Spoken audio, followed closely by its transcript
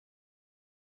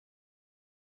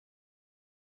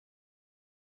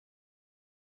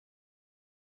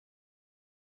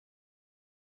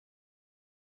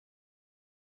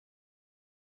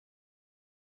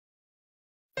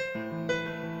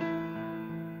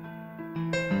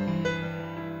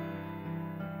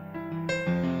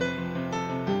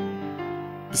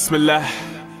Bismillah.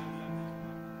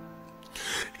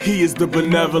 He is the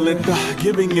benevolent, the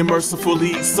giving and merciful.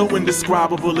 He's so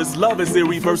indescribable. His love is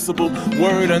irreversible,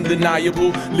 word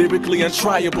undeniable, lyrically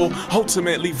untriable,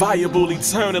 ultimately viable,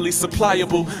 eternally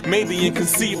supplyable, maybe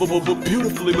inconceivable, but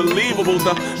beautifully believable.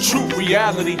 The true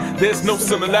reality, there's no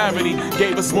similarity.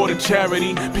 Gave us more than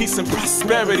charity, peace and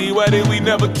prosperity. Why did we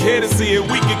never care to see it?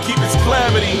 We can keep His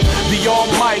clarity. The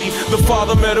Almighty, the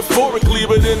Father metaphorically,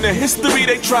 but in the history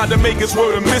they tried to make His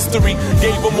word a mystery.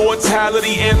 Gave him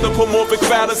mortality, anthropomorphic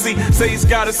fallacy. Say He's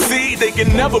got a seed, they can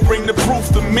never bring the proof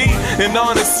to me. And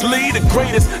honestly, the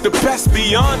greatest, the best,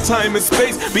 beyond time and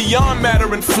space, beyond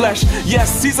matter and flesh.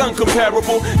 Yes, He's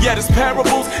uncomparable, yet His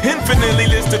parables infinitely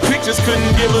listed pictures.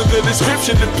 Couldn't give a good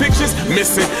description, the pictures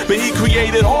missing. But He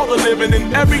created all the living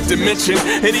in every dimension,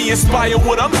 and He inspired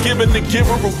what I'm giving, the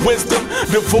giver of wisdom,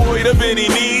 devoid of any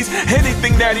needs.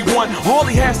 Anything that He wants, all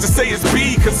He has to say is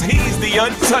be, cause He's the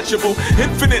untouchable,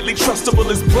 infinitely trustable,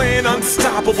 His plan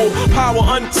unstoppable, power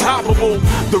untoppable,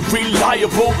 the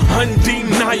reliable,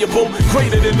 undeniable,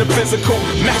 greater than the physical,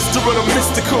 master of the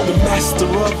mystical, the master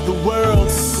of the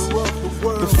worlds,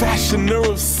 the fashioner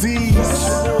of seas,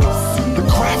 the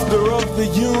crafter of the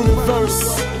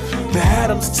universe, the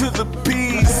atoms to the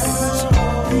beast.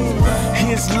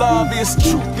 He is love, He is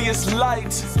truth, He is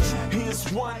light, He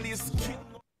is one, He is king.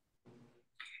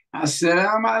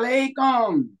 Assalamu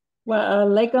alaikum. Wa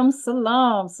alaikum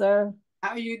salam, sir.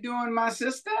 How you doing, my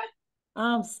sister?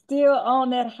 I'm still on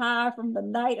that high from the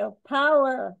night of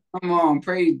power. Come on,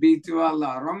 praise be to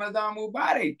Allah. Ramadan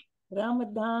Mubarak.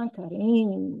 Ramadan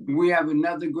Kareem. We have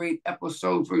another great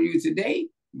episode for you today.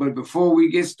 But before we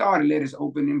get started, let us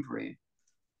open in prayer.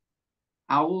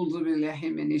 A'udhu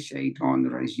billahi minash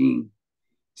shaitanir rajim.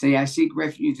 Say, I seek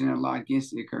refuge in Allah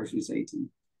against the accursed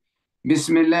Satan.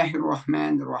 Bismillahir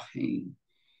Rahmanir Rahim.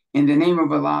 In the name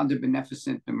of Allah, the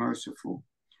Beneficent, the Merciful.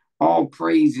 All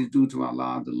praise is due to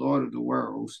Allah, the Lord of the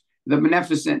worlds, the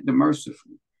Beneficent, the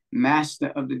Merciful, Master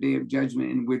of the Day of Judgment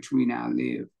in which we now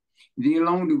live. Thee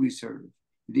alone do we serve.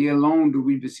 Thee alone do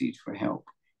we beseech for help.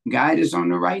 Guide us on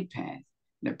the right path,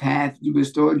 the path you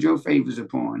bestowed your favors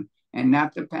upon, and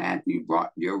not the path you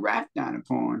brought your wrath down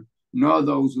upon, nor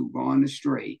those who've gone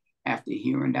astray after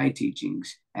hearing thy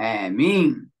teachings.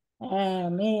 Ameen.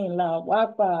 Ameen. Allahu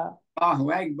Akbar.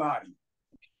 Allahu Akbar.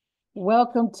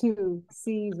 Welcome to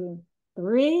season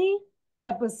 3,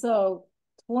 episode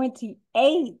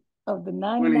 28 of the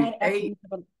 99 attributes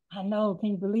of Allah. I know, can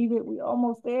you believe it? We're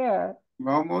almost there.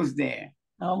 We're almost there.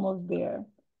 Almost there.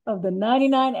 Of the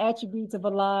 99 attributes of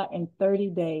Allah in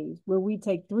 30 days, where we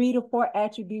take 3 to 4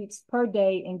 attributes per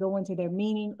day and go into their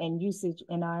meaning and usage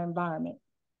in our environment.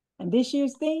 And this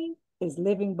year's theme is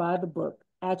living by the book,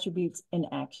 attributes in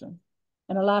action.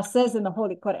 And Allah says in the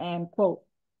Holy Quran, quote,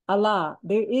 Allah,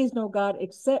 there is no God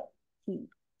except He.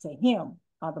 To Him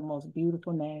are the most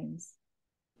beautiful names.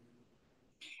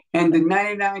 And the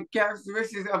 99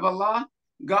 characteristics of Allah,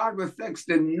 God reflects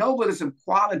the noblest of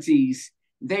qualities.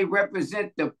 They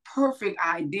represent the perfect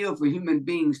ideal for human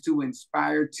beings to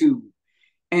inspire to.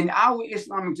 And our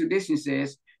Islamic tradition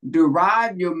says,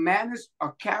 derive your manners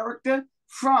or character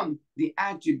from the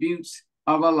attributes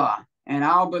of Allah. And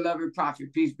our beloved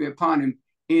Prophet, peace be upon him,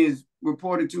 is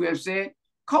reported to have said,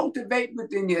 cultivate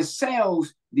within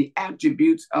yourselves the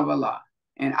attributes of Allah.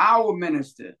 And our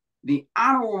minister, the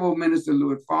Honorable Minister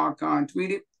Louis Farrakhan,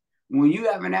 tweeted, when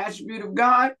you have an attribute of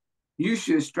God, you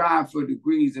should strive for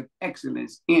degrees of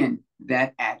excellence in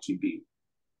that attribute.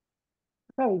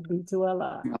 Praise be to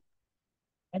Allah.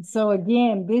 And so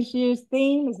again, this year's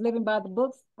theme is living by the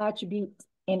books, attributes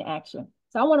in action.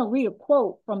 So I want to read a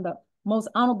quote from the Most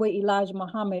Honorable Elijah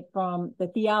Muhammad from the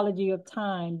Theology of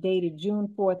Time, dated June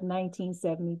 4th,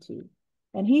 1972.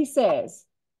 And he says,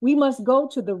 we must go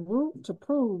to the root to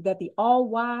prove that the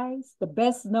all-wise, the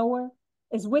best knower,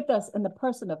 is with us in the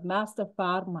person of Master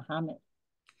Fard Muhammad.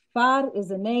 Fard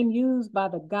is a name used by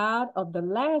the God of the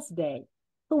last day,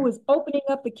 who is opening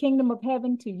up the kingdom of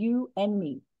heaven to you and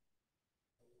me.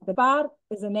 The Fard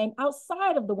is a name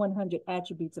outside of the 100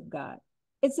 attributes of God.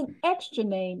 It's an extra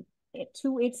name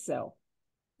to itself.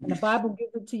 And the Bible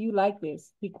gives it to you like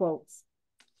this. He quotes,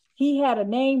 he had a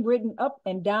name written up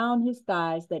and down his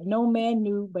thighs that no man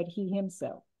knew but he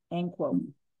himself, end quote.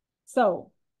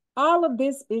 So all of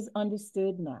this is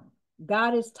understood now.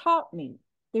 God has taught me.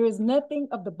 There is nothing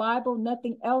of the Bible,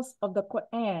 nothing else of the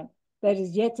Quran that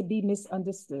is yet to be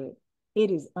misunderstood. It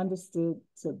is understood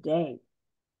today.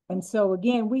 And so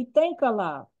again, we thank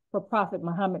Allah for Prophet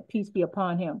Muhammad, peace be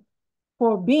upon him,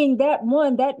 for being that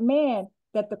one, that man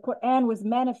that the Quran was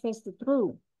manifested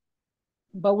through.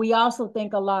 But we also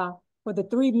thank Allah for the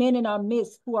 3 men in our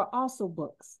midst who are also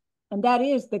books, And that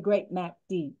is the great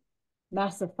Mahdi,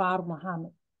 Masafar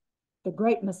Muhammad, the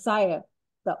great Messiah,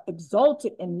 the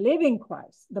exalted and living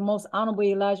Christ, the most honorable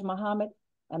Elijah Muhammad,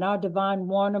 and our divine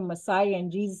warner, Messiah,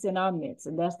 and Jesus in our midst.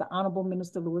 And that's the Honorable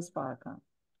Minister Louis Farrakhan.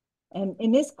 And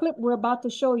in this clip, we're about to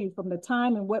show you from the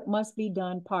time and what must be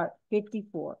done, part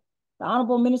 54. The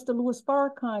Honorable Minister Louis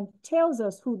Farrakhan tells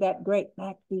us who that great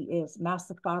Mahdi is,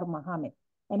 Masafar Muhammad,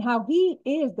 and how he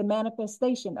is the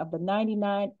manifestation of the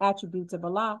 99 attributes of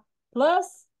Allah,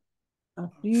 plus a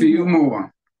few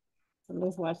more. So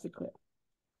let's watch the clip.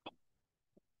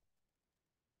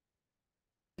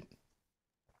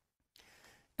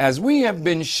 As we have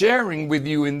been sharing with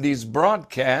you in these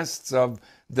broadcasts of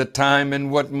the time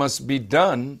and what must be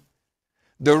done,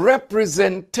 the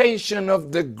representation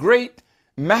of the great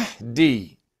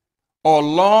Mahdi, or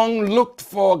long looked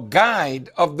for guide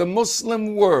of the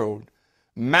Muslim world,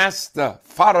 Master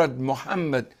Farad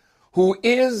Muhammad, who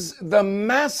is the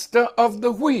master of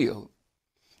the wheel,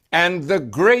 and the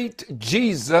great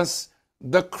Jesus,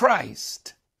 the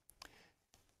Christ.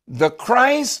 The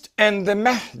Christ and the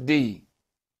Mahdi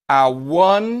are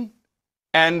one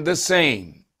and the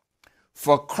same.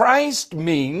 For Christ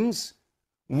means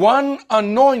one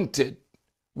anointed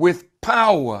with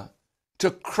power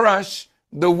to crush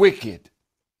the wicked.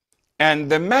 And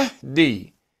the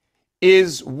Mahdi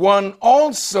is one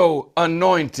also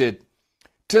anointed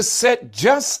to set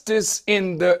justice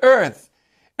in the earth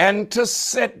and to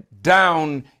set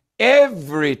down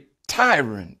every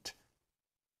tyrant.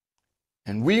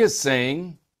 And we are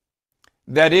saying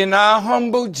that in our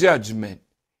humble judgment,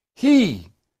 he,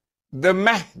 the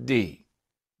Mahdi,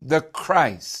 the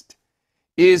Christ,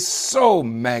 is so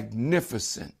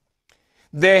magnificent.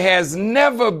 There has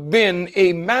never been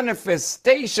a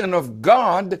manifestation of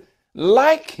God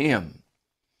like him.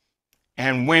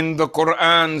 And when the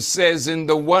Quran says in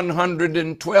the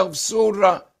 112th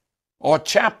surah or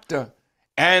chapter,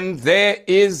 and there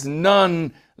is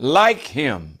none like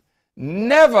him,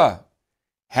 never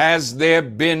has there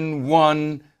been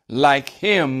one like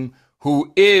him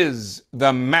who is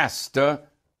the master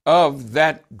of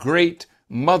that great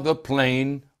mother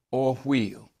plane or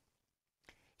wheel.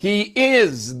 He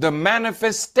is the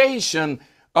manifestation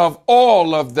of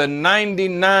all of the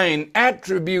 99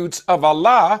 attributes of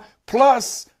Allah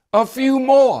plus a few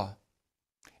more,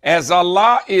 as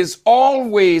Allah is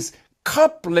always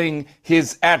coupling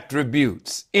his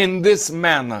attributes in this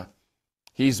manner.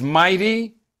 He's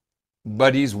mighty,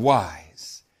 but he's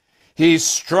wise. He's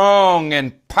strong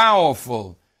and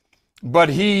powerful, but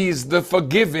he's the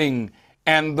forgiving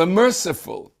and the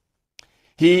merciful.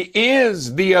 He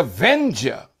is the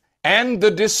avenger and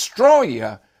the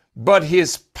destroyer, but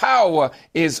his power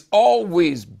is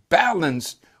always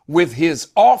balanced with his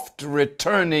oft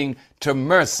returning to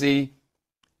mercy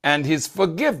and his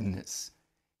forgiveness.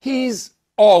 He's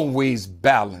always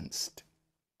balanced.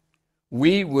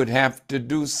 We would have to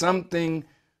do something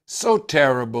so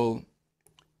terrible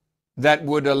that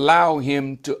would allow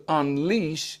him to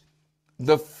unleash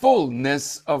the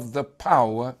fullness of the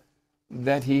power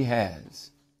that he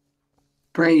has.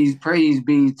 Praise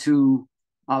be to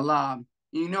Allah.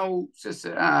 You know,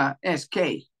 Sister SK,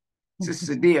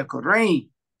 Sister Sadia Kareem,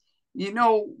 you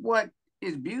know what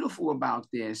is beautiful about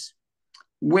this?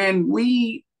 When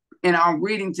we, in our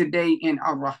reading today in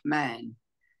Ar-Rahman,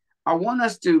 I want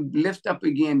us to lift up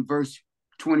again verse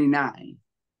 29,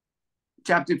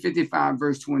 chapter 55,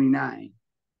 verse 29.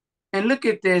 And look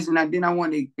at this, and then I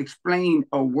want to explain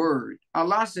a word.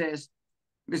 Allah says,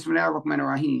 Bismillah ar-Rahman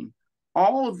ar-Rahim,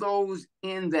 all those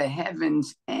in the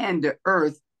heavens and the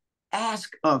earth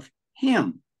ask of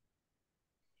him.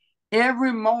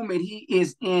 Every moment he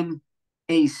is in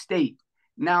a state.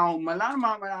 Now, Maulana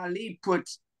Muhammad Ali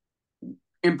puts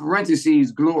in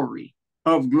parentheses glory,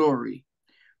 of glory.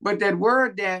 But that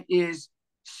word there is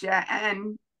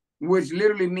sha'an, which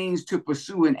literally means to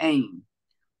pursue and aim,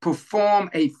 perform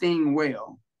a thing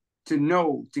well, to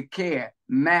know, to care,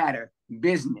 matter,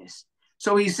 business.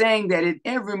 So he's saying that at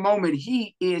every moment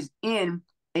he is in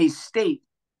a state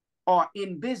or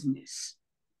in business,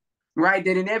 right?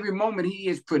 That in every moment he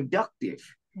is productive.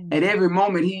 Mm-hmm. At every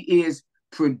moment he is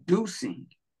producing,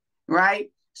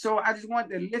 right? So I just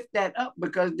wanted to lift that up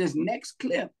because this next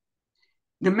clip,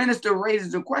 the minister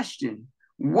raises a question.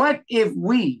 What if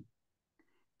we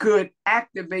could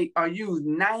activate or use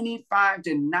 95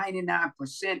 to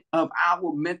 99% of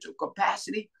our mental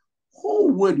capacity?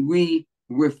 Who would we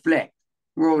reflect?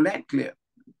 Roll that clip.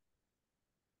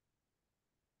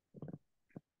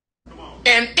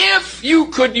 And if you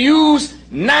could use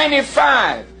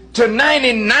 95 to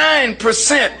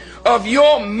 99% of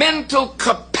your mental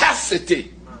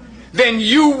capacity, then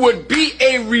you would be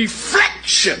a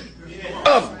reflection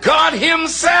of God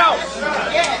himself.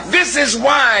 This is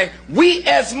why we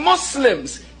as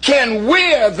Muslims can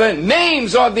wear the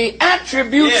names or the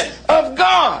attributes of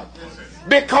God,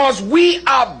 because we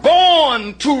are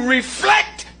born to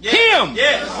reflect him.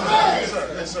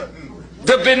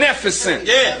 The beneficent,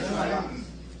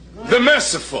 the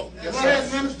merciful.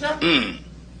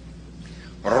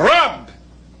 Rabb,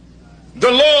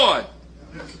 the Lord,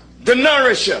 the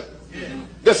nourisher,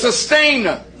 the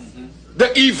sustainer, the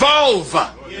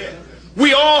evolver.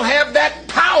 We all have that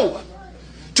power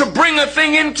to bring a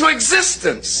thing into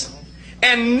existence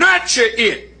and nurture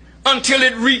it until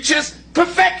it reaches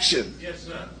perfection.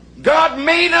 God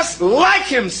made us like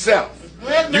himself.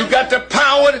 You got the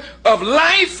power of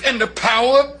life and the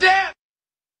power of death.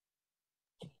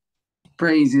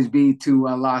 Praises be to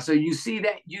Allah. So you see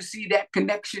that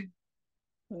connection,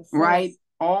 right?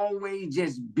 Always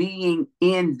just being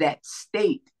in that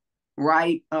state,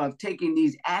 right, of taking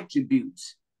these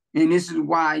attributes. And this is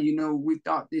why, we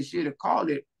thought they should have called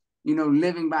it,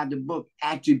 living by the book,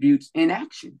 attributes in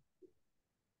action,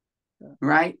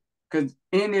 right? Because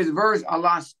in this verse,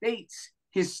 Allah states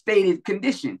his stated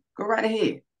condition. Go right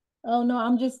ahead. Oh, no,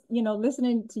 I'm just,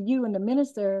 listening to you and the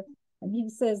minister, and he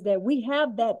says that we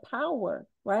have that power,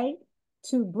 right,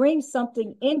 to bring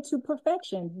something into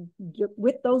perfection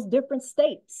with those different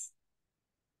states.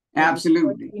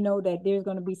 Absolutely. You know that there's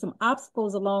going to be some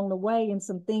obstacles along the way and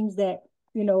some things that,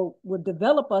 will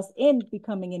develop us in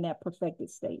becoming in that perfected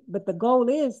state. But the goal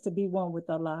is to be one with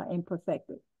Allah and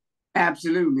perfected.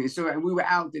 Absolutely. So we were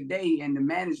out today, and the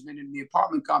management in the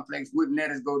apartment complex wouldn't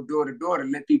let us go door to door to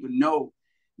let people know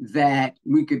that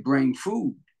we could bring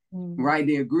food, right?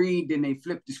 They agreed, then they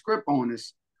flipped the script on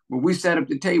us. But we set up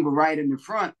the table right in the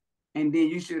front, and then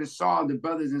you should have saw the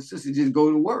brothers and sisters just go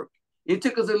to work. It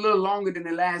took us a little longer than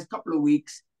the last couple of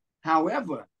weeks.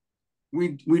 However, we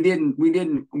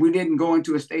didn't go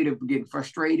into a state of getting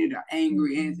frustrated or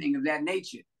angry, anything of that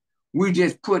nature. We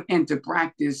just put into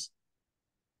practice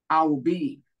our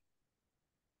being,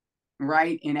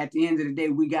 right? And at the end of the day,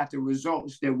 we got the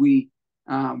results that we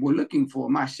were looking for.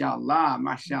 Mashallah,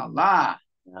 mashallah.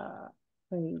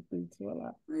 Praise be to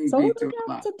Allah. Praise So be what to we got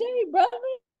Allah. today, brother?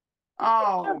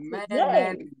 Oh,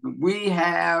 man, we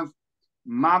have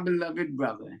my beloved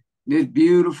brother, this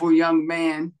beautiful young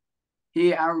man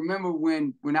here. I remember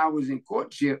when I was in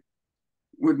courtship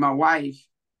with my wife,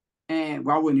 and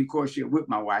I wasn't in courtship with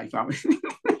my wife. I was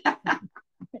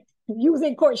You was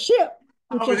in courtship.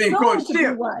 I was in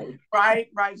courtship, right,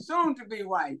 soon to be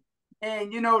wife.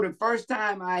 And the first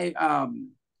time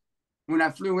when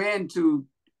I flew into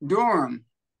Durham,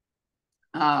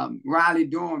 Waali,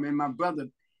 Durham, and my brother,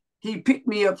 he picked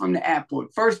me up from the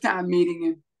airport. First time meeting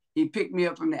him, he picked me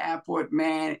up from the airport,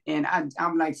 man. And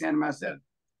I'm like saying to myself,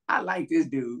 I like this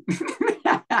dude.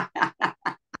 I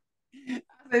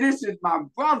said, this is my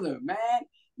brother, man.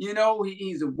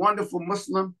 He's a wonderful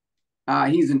Muslim.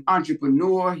 He's an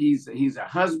entrepreneur. He's a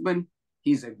husband.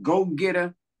 He's a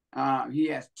go-getter. He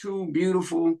has two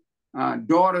beautiful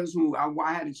daughters who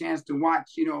I had a chance to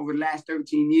watch, over the last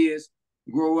 13 years,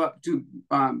 grow up to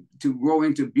grow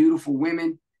into beautiful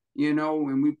women,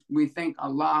 and we thank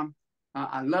Allah.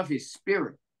 I love his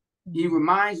spirit. He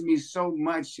reminds me so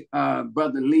much of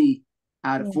Brother Lee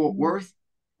out of Fort Worth.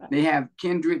 They have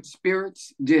kindred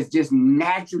spirits, just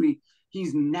naturally.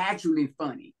 He's naturally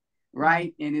funny,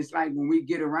 right? And it's like when we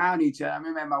get around each other. I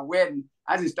remember at my wedding,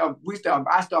 I start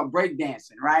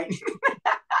breakdancing, right?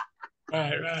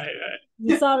 Right.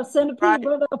 You saw the centipede, right,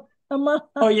 brother?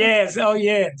 Oh yes.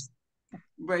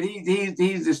 But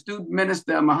he's the student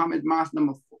minister of Muhammad's Mosque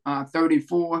number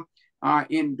 34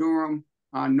 in Durham,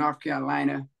 North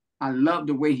Carolina. I love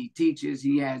the way he teaches.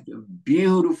 He has the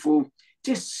beautiful,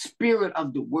 just spirit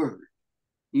of the word.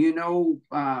 If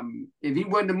he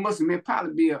wasn't a Muslim, he'd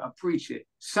probably be a preacher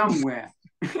somewhere.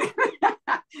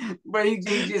 But he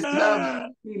just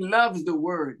loves the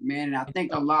word, man. And I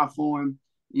thank Allah for him.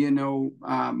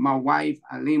 My wife,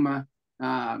 Alima,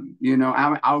 I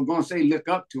was going to say look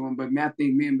up to him, but I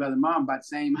think me and Brother Mom about the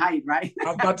same height, right? I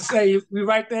was about to say, we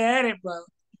right there at it, brother.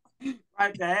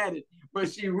 Right there at it.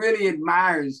 But she really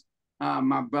admires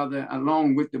my brother,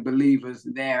 along with the believers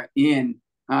there in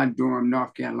Durham,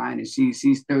 North Carolina.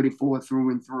 She's 34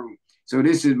 through and through. So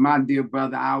this is my dear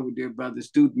brother, our dear brother,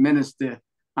 student minister,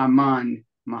 Amon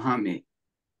Muhammad.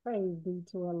 Praise be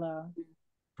to Allah.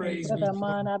 Praise Brother be to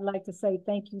Amon, Allah. I'd like to say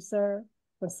thank you, sir,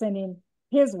 for sending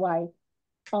his wife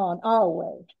on our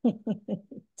way.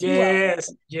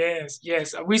 Yes.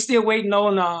 We still waiting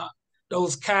on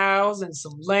those cows and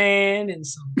some land and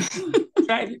some.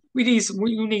 We need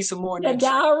some more in that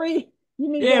dowry. we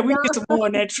need some more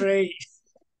in that trade.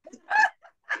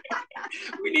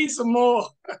 We need some more.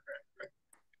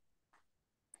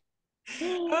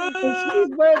 And she's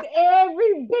worth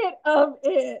every bit of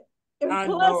it. And I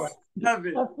plus know it. Love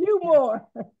it. a few more.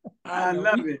 I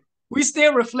love it. We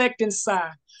still reflect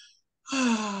inside.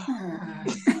 Got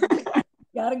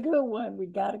a good one. We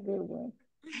got a good one.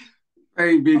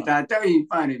 Praise be to God. I tell you, he's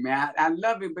funny, man. I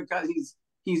love it because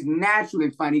he's naturally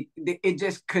funny. It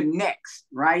just connects,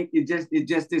 right? It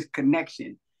just this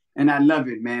connection, and I love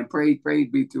it, man. Praise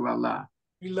be to Allah.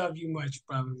 We love you much,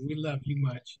 brother. We love you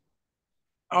much.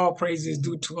 All praises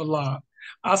due to Allah.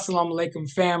 Assalamu alaikum,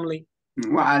 family.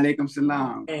 Wa alaikum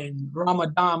salam. And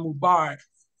Ramadan Mubarak.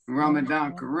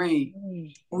 Ramadan Kareem.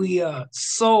 We are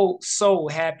so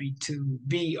happy to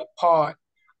be a part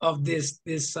of this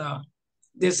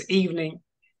evening.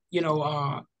 You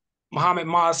know, Muhammad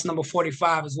Mosque number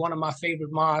 45 is one of my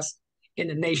favorite mosques in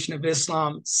the Nation of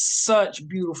Islam. Such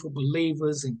beautiful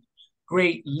believers and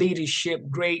great leadership,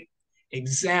 great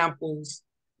examples.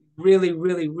 Really,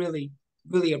 really, really,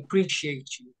 really appreciate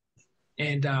you.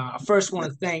 And I first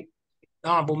want to thank the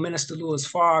Honorable Minister Louis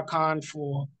Farrakhan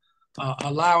for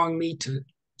allowing me to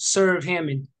serve him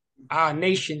in our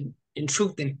nation in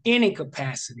truth in any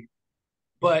capacity,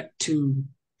 but to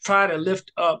try to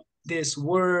lift up this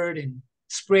word and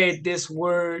spread this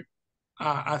word.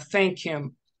 I thank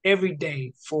him every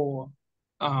day for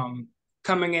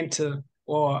coming into,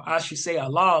 or I should say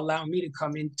Allah allowed me to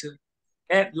come into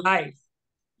that life.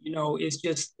 You know, it's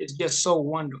just so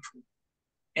wonderful.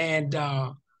 And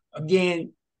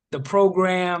again, the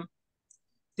program,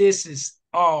 this is,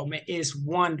 oh man, it's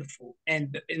wonderful.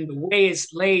 And in the way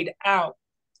it's laid out,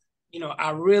 you know,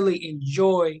 I really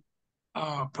enjoy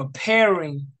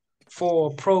preparing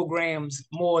for programs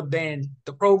more than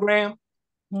the program.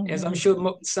 As I'm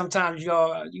sure sometimes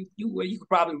y'all, you could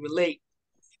probably relate.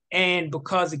 And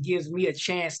because it gives me a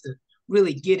chance to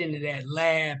really get into that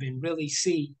lab and really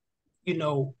see, you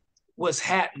know, what's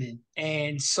happening.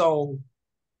 And so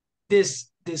this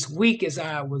week, as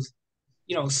I was,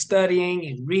 you know, studying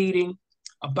and reading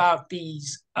about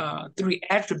these 3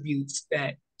 attributes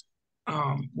that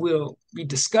we'll be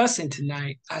discussing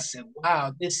tonight, I said,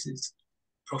 wow, this is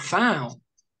profound.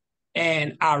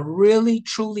 And I really,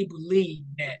 truly believe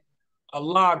that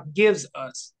Allah gives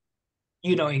us,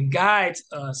 you know, and guides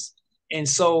us. And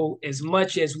so as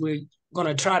much as we're going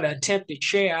to try to attempt to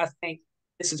share, I think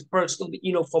this is personally,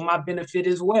 you know, for my benefit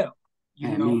as well,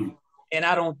 you know. And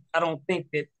I don't think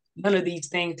that none of these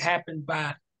things happen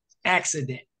by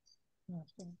accident.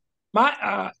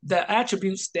 The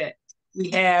attributes that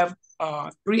we have,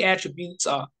 3 attributes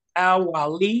are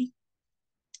Al-Waali,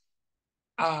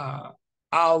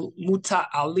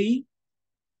 Al-Muta'ali,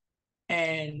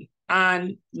 and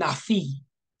Nafi.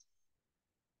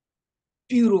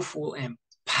 Beautiful and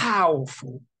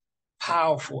powerful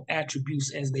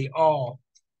attributes as they all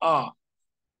are.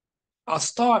 I'll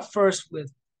start first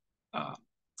with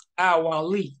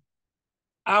Al-Waali.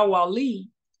 Al-Waali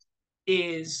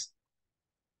is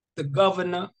the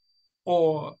governor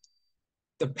or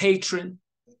the patron,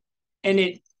 and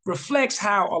it reflects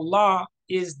how Allah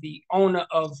is the owner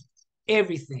of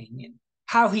everything and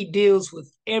how he deals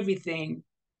with everything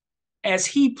as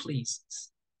he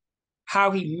pleases,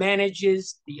 how he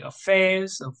manages the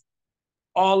affairs of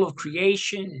all of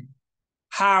creation, and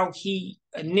how he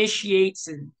initiates,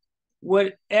 and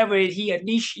whatever he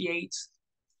initiates,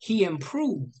 he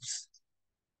improves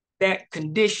that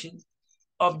condition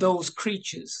of those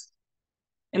creatures.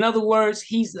 In other words,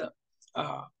 he's the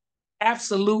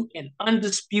absolute and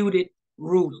undisputed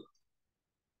ruler.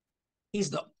 He's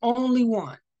the only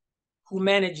one who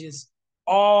manages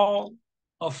all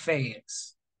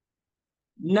affairs.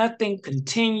 Nothing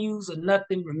continues or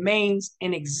nothing remains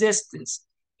in existence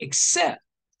except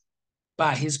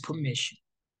by his permission.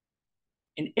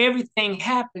 And everything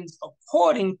happens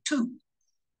according to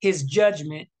his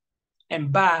judgment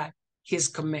and by his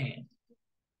command.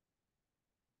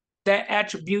 That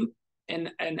attribute,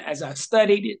 and as I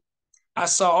studied it, I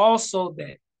saw also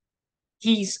that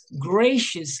he's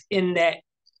gracious in that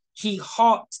he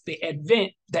halts the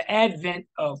advent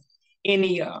of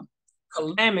any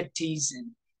calamities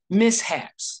and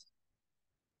mishaps.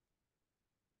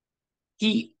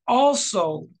 He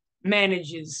also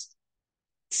manages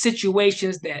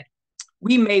situations that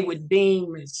we may would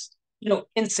deem as, you know,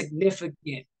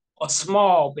 insignificant or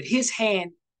small, but his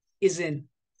hand is in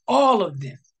all of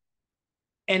them.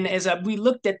 And as we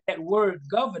looked at that word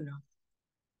governor,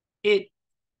 it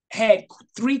had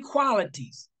 3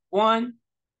 qualities. 1,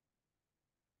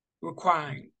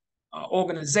 requiring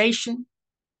organization.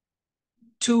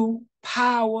 2,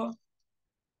 power.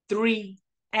 3,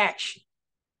 action.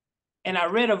 And I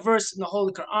read a verse in the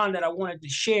Holy Quran that I wanted to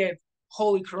share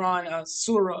Holy Quran,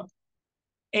 Surah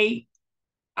 8,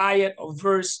 ayat of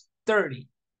verse 30.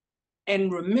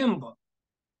 And remember,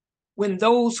 when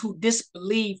those who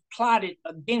disbelieve plotted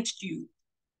against you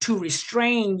to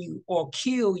restrain you or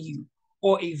kill you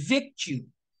or evict you,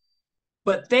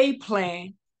 but they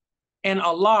plan and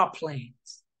Allah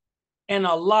plans, and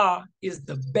Allah is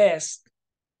the best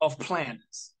of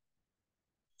planners.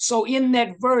 So in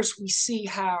that verse, we see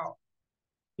how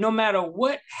no matter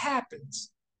what happens,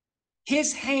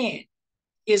 his hand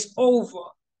is over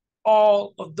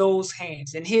all of those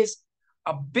hands, and his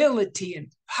ability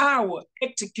and power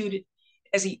executed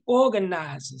as he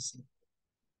organizes it,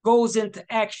 goes into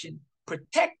action,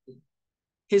 protecting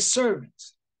his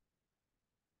servants.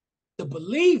 The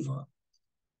believer,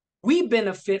 we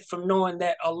benefit from knowing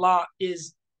that Allah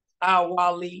is our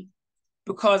Waali,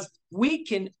 because we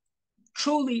can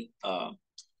truly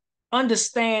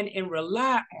understand and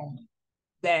rely on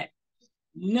that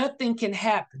nothing can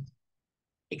happen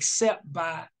except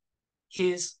by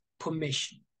his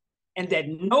permission, and that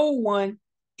no one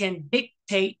can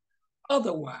dictate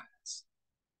otherwise.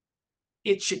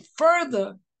 It should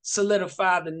further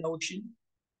solidify the notion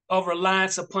of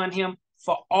reliance upon him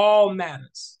for all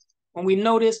matters. When we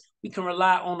know this, we can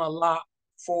rely on Allah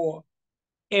for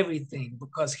everything,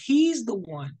 because he's the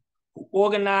one who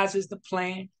organizes the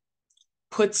plan,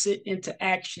 puts it into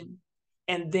action,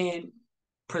 and then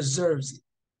preserves it.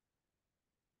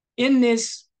 In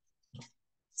this,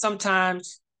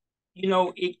 sometimes,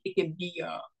 it can be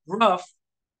rough,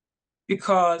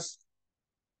 because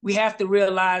we have to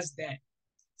realize that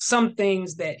some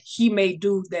things that he may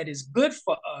do that is good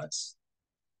for us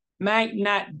might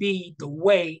not be the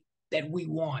way that we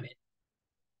want it.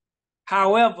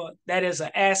 However, that is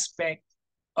an aspect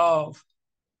of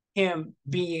him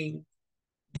being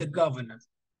the governor.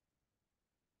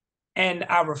 And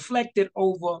I reflected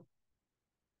over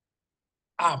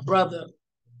our brother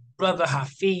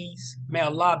Hafiz, may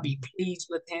Allah be pleased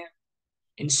with him,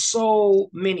 and so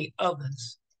many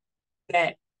others,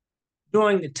 that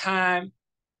during the time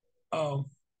of,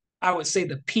 I would say,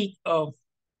 the peak of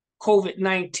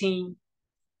COVID-19,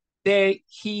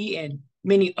 he and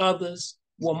many others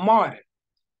were martyred.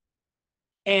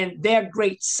 And their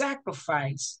great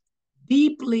sacrifice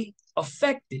deeply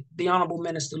affected the Honorable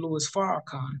Minister Louis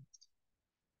Farrakhan,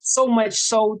 so much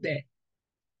so that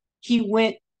he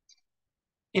went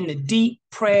in the deep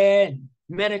prayer and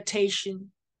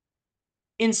meditation,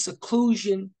 in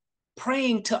seclusion,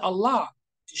 praying to Allah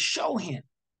to show him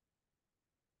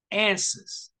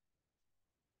answers.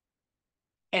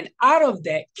 And out of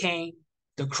that came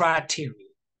the criteria.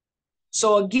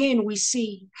 So again, we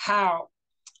see how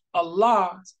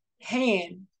Allah's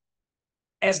hand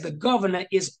as the governor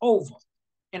is over,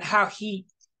 and how he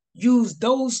used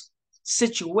those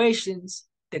situations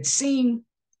that seem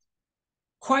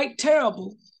quite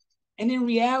terrible. And in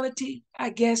reality, I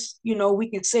guess, we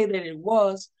can say that it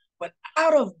was, but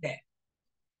out of that,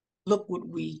 look what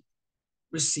we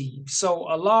received. So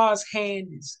Allah's hand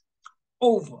is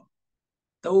over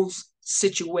those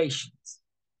situations,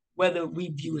 whether we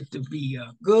view it to be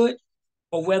good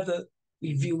or whether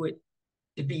we view it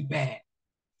to be bad.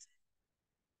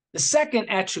 The second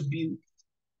attribute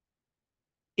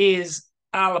is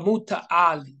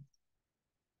Al-Muta'ali,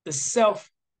 the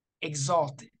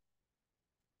self-exalted.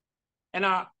 And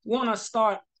I want to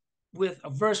start with a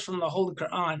verse from the Holy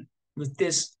Quran with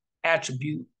this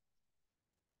attribute.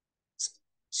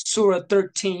 Surah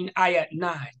 13, ayat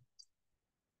 9.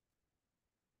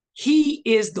 He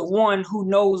is the one who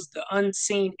knows the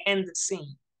unseen and the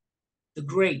seen, the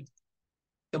great,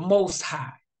 the most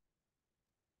high.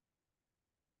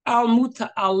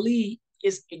 Al-Muta'ali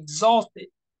is exalted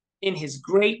in his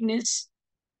greatness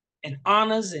and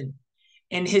honors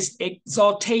and his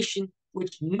exaltation,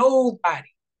 which nobody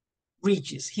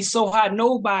reaches. He's so high,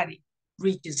 nobody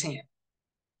reaches him.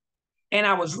 And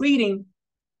I was reading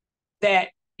that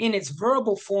in its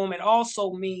verbal form, it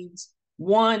also means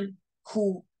one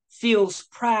who feels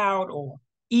proud or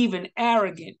even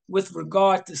arrogant with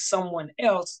regard to someone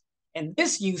else. And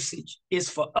this usage is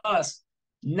for us,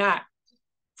 not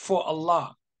for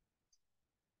Allah.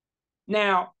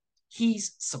 Now,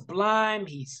 he's sublime,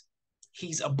 he's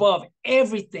above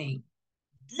everything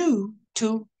due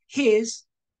to his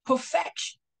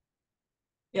perfection.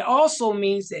 It also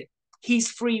means that he's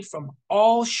free from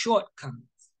all shortcomings.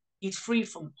 He's free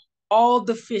from all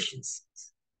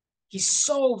deficiencies. He's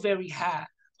so very high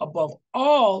above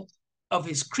all of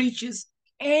his creatures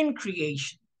and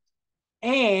creation.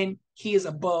 And he is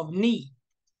above need.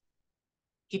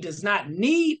 He does not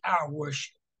need our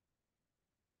worship.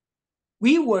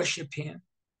 We worship him,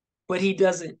 but he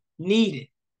doesn't need it.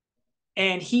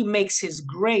 and he makes his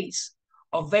grace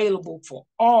available for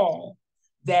all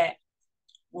that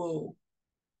will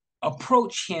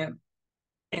approach him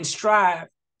and strive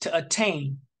to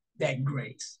attain that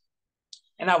grace.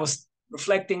 And I was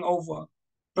reflecting over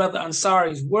Brother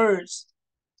Ansari's words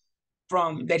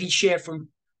that he shared from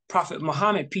Prophet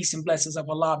Muhammad, peace and blessings of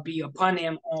Allah be upon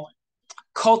him, on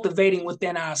cultivating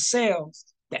within ourselves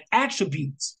the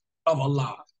attributes of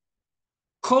Allah.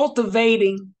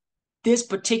 Cultivating this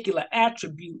particular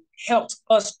attribute helps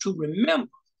us to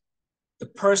remember the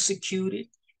persecuted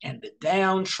and the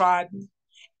downtrodden.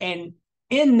 And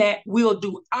in that, we'll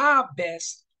do our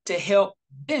best to help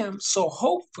them. So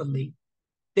hopefully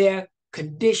their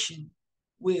condition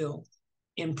will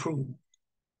improve.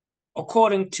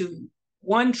 According to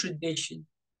one tradition,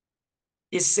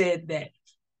 he said that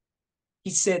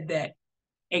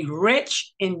a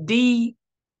wretch indeed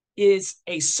is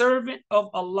a servant of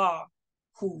Allah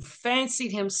who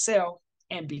fancied himself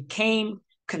and became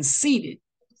conceited,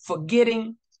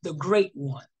 forgetting the great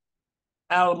one,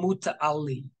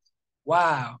 Al-Muta'ali.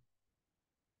 Wow.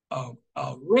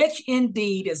 A wretch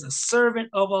indeed is a servant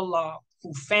of Allah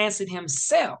who fancied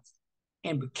himself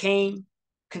and became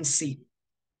conceited.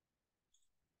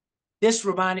 This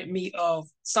reminded me of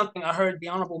something I heard the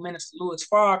Honorable Minister Louis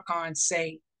Farrakhan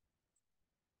say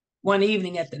one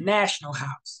evening at the National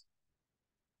House.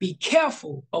 Be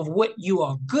careful of what you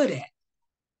are good at,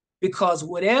 because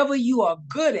whatever you are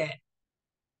good at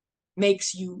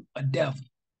makes you a devil.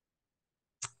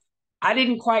 I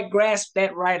didn't quite grasp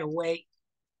that right away.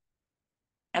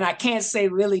 And I can't say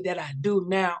really that I do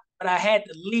now, but I had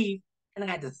to leave and I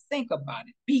had to think about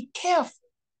it. Be careful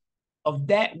of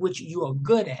that which you are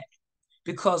good at,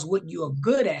 because what you are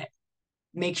good at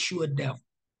makes you a devil.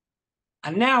 I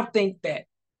now think that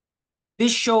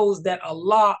this shows that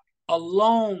Allah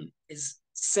alone is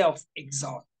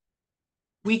self-exalted.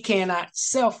 We cannot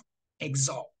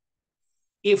self-exalt.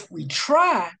 If we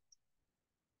try,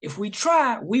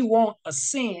 we won't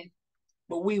ascend,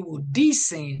 but we will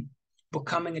descend,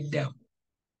 becoming a devil,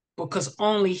 because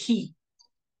only he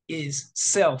is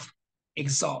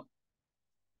self-exalted.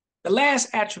 The last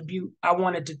attribute I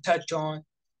wanted to touch on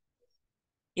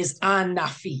is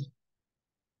Nafi.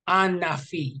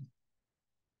 Nafi,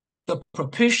 the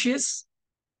Propitious,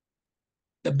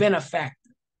 the Benefactor.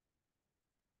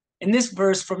 In this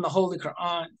verse from the Holy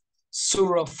Quran,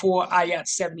 Surah 4, Ayat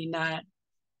 79,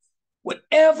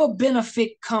 whatever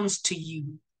benefit comes to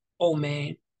you, O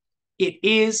man, it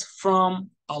is from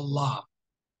Allah.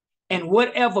 And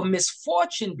whatever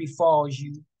misfortune befalls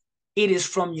you, it is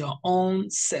from your own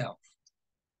self.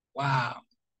 Wow.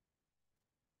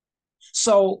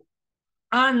 So,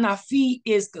 Nafi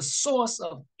is the source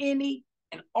of any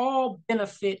and all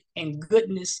benefit and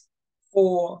goodness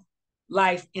for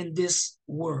life in this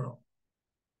world.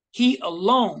 He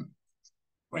alone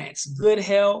grants good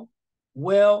health,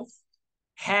 wealth,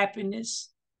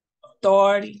 happiness,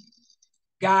 authority,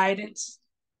 guidance,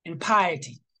 and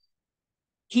piety.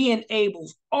 He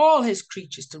enables all his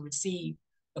creatures to receive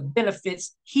the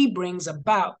benefits he brings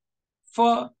about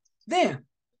for them.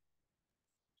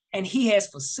 And he has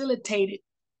facilitated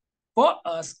for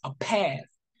us a path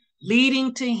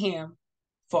leading to him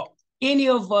for any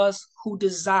of us who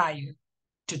desire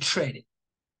to tread it.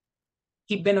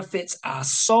 He benefits our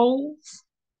souls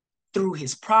through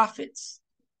his prophets,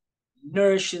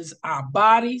 nourishes our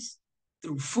bodies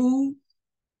through food,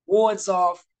 wards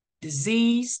off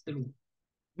disease through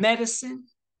medicine,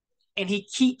 and he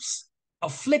keeps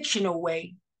affliction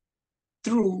away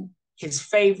through his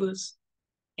favors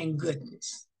and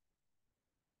goodness.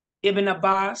 Ibn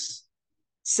Abbas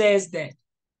says that,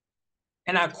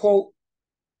 and I quote,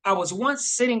 I was once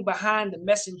sitting behind the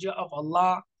messenger of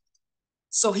Allah,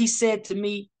 so he said to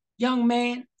me, young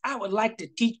man, I would like to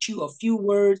teach you a few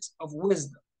words of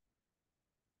wisdom.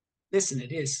 Listen to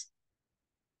this.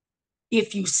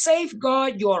 If you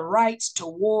safeguard your rights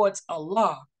towards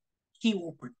Allah, he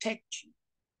will protect you.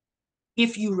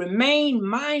 If you remain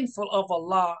mindful of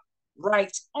Allah's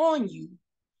rights on you,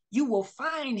 you will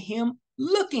find him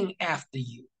looking after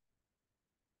you.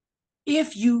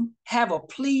 If you have a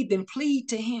plea, then plead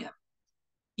to him.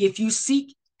 If you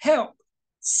seek help,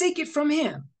 seek it from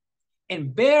him.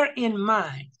 And bear in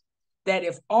mind that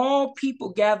if all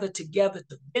people gather together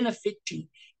to benefit you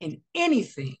in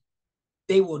anything,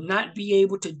 they will not be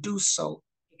able to do so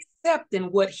except in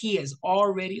what he has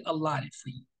already allotted for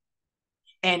you.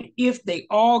 And if they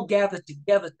all gather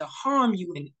together to harm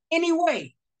you in any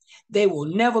way, they will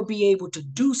never be able to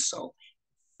do so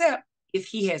except if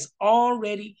he has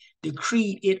already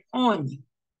decreed it on you.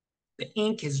 The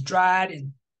ink has dried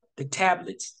and the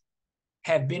tablets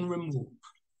have been removed.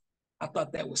 I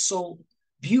thought that was so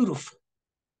beautiful.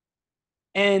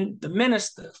 And the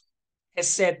minister has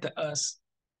said to us,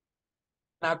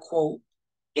 and I quote,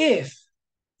 if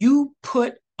you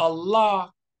put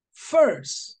Allah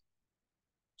first,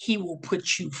 he will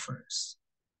put you first.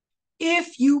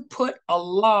 If you put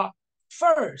Allah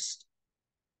first,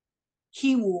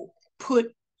 he will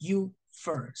put you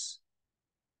first.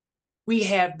 We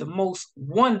have the most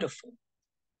wonderful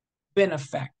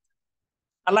benefactor.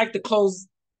 I like to close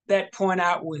that point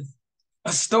out with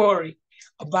a story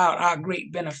about our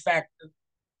great benefactor.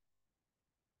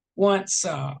 Once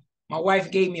my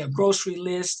wife gave me a grocery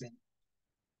list,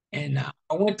 and I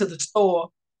went to the store.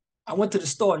 I went to the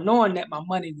store knowing that my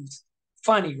money was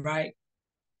funny, right?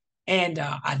 And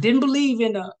I didn't believe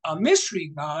in a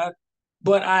mystery God,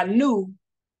 but I knew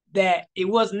that it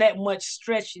wasn't that much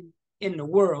stretching in the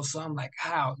world. So I'm like,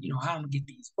 how I'm gonna get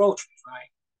these groceries, right?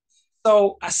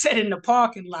 So I sat in the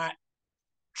parking lot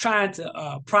trying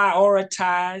to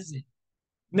prioritize and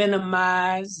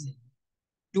minimize and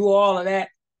do all of that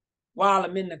while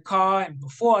I'm in the car. And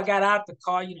before I got out the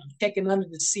car, checking under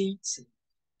the seats and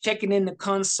checking in the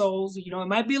consoles. It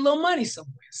might be a little money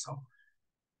somewhere. So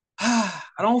I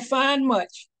don't find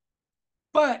much,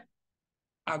 but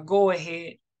I go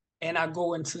ahead and I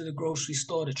go into the grocery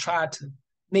store to try to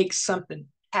make something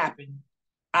happen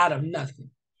out of nothing.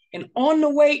 And on the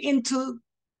way into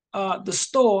the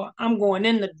store, I'm going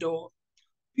in the door.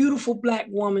 Beautiful black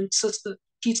woman, sister,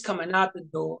 she's coming out the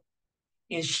door,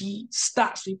 and she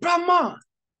stops me. Brother Amon.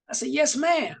 I said, yes,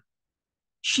 ma'am.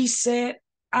 She said,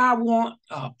 I want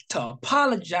to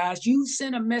apologize. You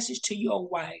sent a message to your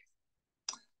wife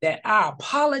that I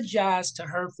apologize to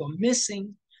her for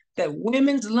missing that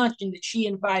women's luncheon that she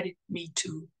invited me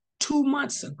to 2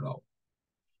 months ago.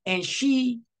 And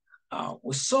she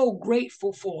was so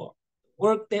grateful for the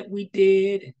work that we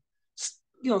did and,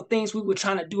 things we were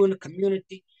trying to do in the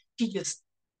community. She just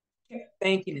kept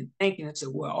thanking and said,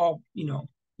 we're all,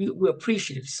 we're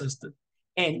appreciative, sister.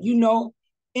 And,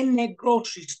 in that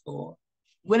grocery store,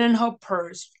 went in her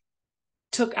purse,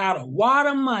 took out a wad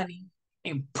of money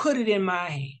and put it in my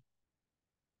hand.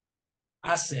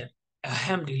 I said,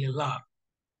 Alhamdulillah,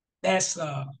 that's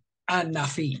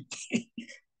Nafi.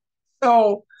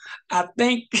 So I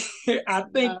thank you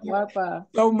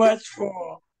so much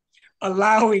for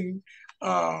allowing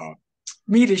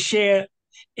me to share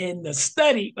in the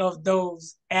study of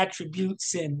those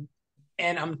attributes. And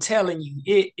I'm telling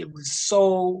you, it was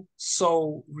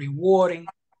so rewarding.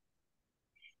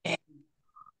 And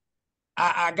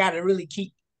I got to really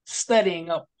keep studying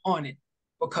up on it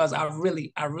because I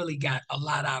really got a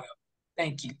lot out of it.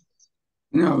 Thank you.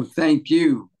 No, thank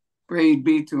you. Praise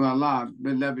be to Allah,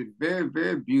 beloved. Very,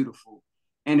 very beautiful.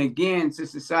 And again,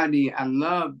 Sister Sadi, I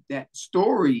love that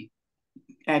story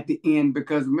at the end,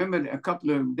 because remember a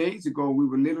couple of days ago, we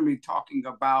were literally talking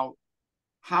about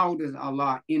how does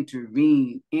Allah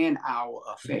intervene in our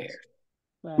affairs,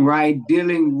 right?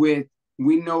 Dealing with,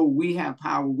 we know we have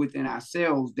power within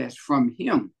ourselves that's from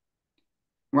Him,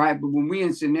 right? But when we're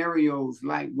in scenarios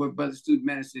like what Brother Student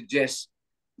Minister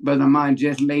Brother Amon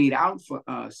just laid out for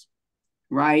us,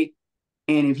 right?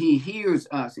 And if He hears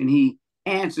us and He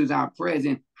answers our prayers,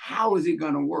 how is it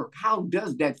going to work? How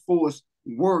does that force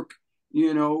work?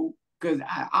 Because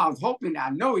I was hoping,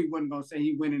 I know He wasn't going to say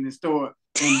He went in the store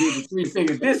and did a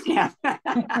 3-figure discount. No,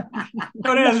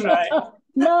 that's right.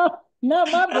 No,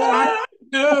 not my brother.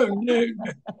 No.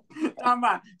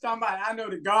 Talking about, I know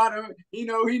the God, He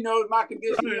knows my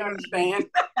condition, He understands.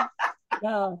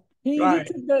 No. He took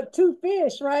the 2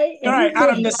 fish, right? And right,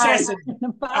 out of necessity.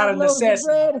 Out of necessity.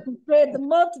 Bread and fed the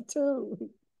multitude.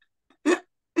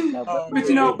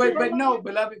 But no,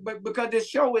 beloved, but because this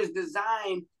show is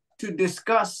designed to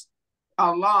discuss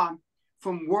Allah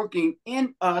from working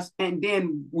in us and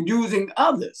then using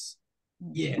others.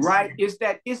 Yes. Right? It's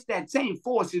that same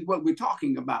force is what we're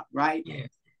talking about, right? Yes.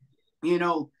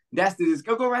 That's the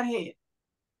go right ahead.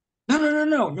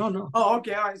 No. Oh,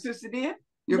 okay. All right, Sister Dear,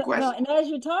 your question. No, and as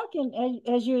you're talking,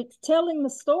 as you're telling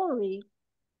the story,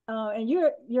 and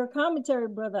your commentary,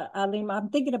 Brother Alim, I'm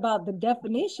thinking about the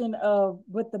definition of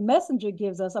what the messenger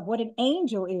gives us of what an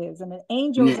angel is. And an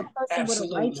angel is a person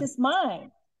with a righteous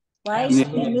mind, right?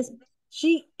 Absolutely. And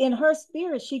she, in her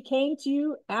spirit, she came to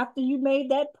you after you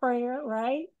made that prayer,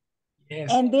 right? Yes.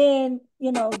 And then,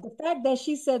 the fact that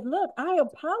she said, look, I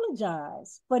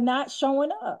apologize for not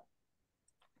showing up.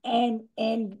 And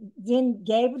then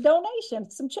gave a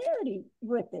donation, some charity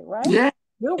with it, right? Yeah.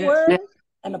 Your word,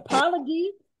 an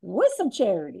apology with some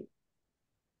charity.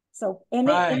 So, it's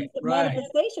a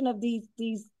manifestation of these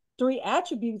 3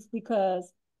 attributes,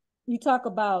 because you talk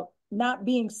about not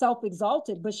being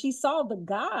self-exalted, but she saw the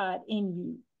God in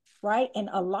you, right? And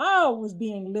Allah was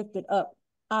being lifted up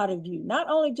out of you, not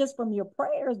only just from your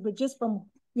prayers, but just from,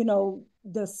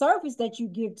 the service that you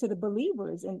give to the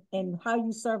believers and how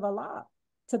you serve Allah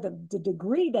to the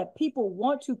degree that people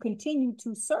want to continue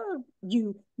to serve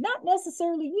you, not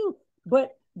necessarily you,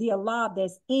 but the Allah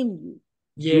that's in you.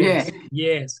 Yes.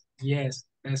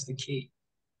 That's the key.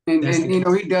 And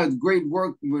he does great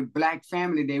work with Black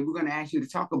Family Day. We're going to ask you to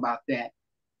talk about that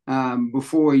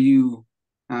before you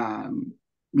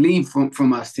leave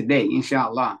from us today,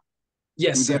 inshallah.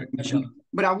 Yes, sir.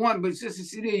 But Sister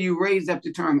Celia, you raised up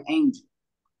the term angel,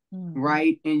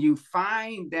 right? And you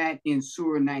find that in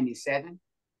Surah 97,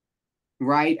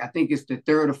 right? I think it's the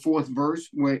 3rd or 4th verse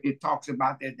where it talks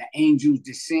about that the angels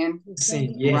descend,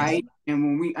 right? And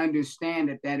when we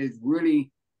understand that is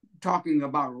really talking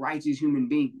about righteous human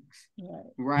beings,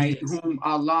 right? Yes. Whom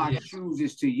Allah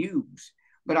chooses to use.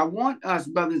 But I want us,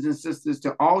 brothers and sisters,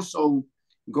 to also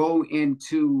go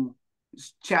into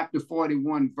chapter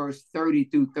 41, verse 30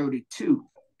 through 32.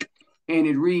 And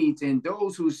it reads, and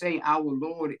those who say our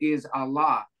Lord is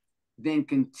Allah, then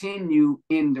continue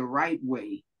in the right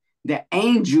way. The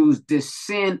angels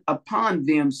descend upon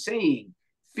them saying,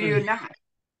 fear not,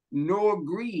 nor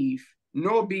be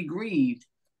grieved,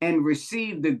 and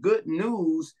receive the good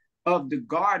news of the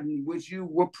garden which you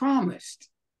were promised.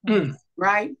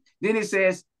 Right? Then it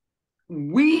says,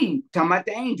 we, talking about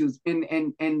the angels, and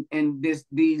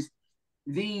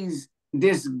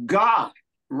this God,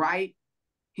 right?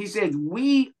 He says,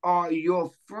 we are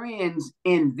your friends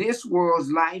in this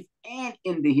world's life and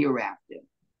in the hereafter.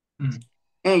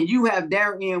 And you have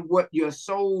therein what your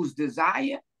souls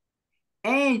desire,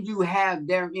 and you have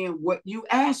therein what you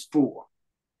ask for.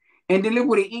 And then look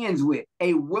what it ends with,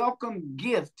 a welcome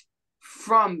gift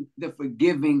from the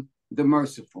forgiving, the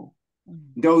merciful.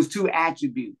 Those two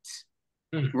attributes,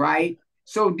 right?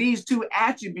 So these two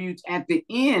attributes at the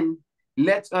end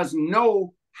lets us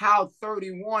know how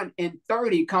 31 and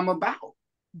 30 come about,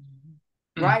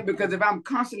 right? Because if I'm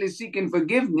constantly seeking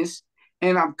forgiveness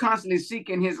and I'm constantly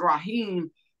seeking his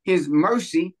Rahim, his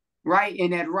mercy, right?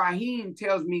 And that Rahim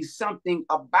tells me something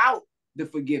about the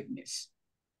forgiveness,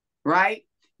 right?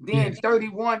 Then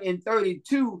 31 and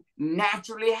 32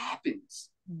 naturally happens.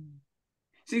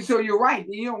 See, so you're right.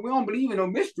 We don't believe in no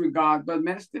mystery God, Brother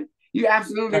Minister. You're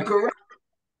absolutely correct.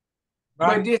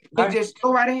 But just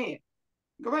go right ahead.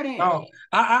 Go right ahead. Oh,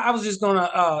 I was just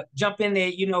gonna jump in there.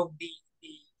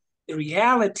 The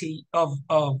reality of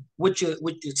what you're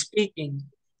speaking,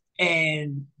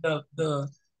 and the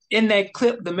in that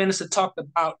clip, the minister talked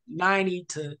about 90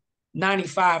 to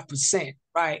 95%,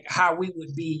 right? How we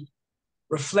would be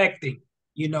reflecting,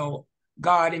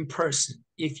 God in person,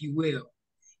 if you will.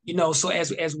 So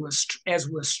as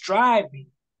we're striving,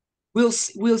 we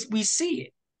see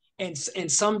it, and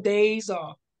some days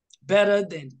are better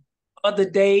than other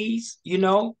days,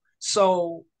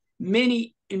 so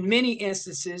in many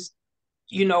instances,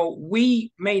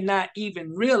 we may not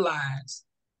even realize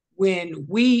when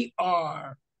we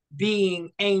are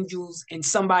being angels in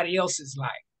somebody else's life.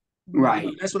 Right.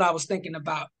 That's what I was thinking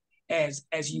about as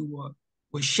you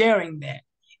were sharing that.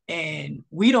 And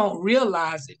we don't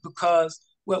realize it because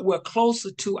we're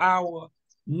closer to our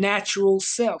natural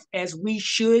self as we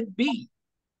should be.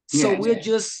 So we're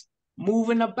just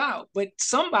moving about. But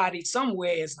somebody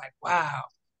somewhere is like, wow,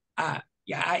 I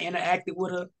interacted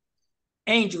with an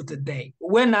angel today.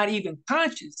 We're not even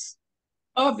conscious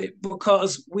of it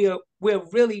because we're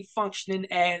really functioning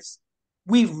as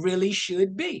we really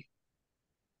should be.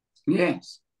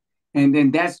 Yes. And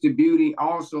then that's the beauty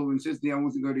also, and Sister, I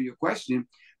want to go to your question,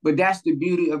 but that's the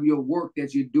beauty of your work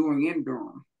that you're doing in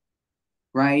Durham,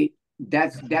 right?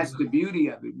 That's the beauty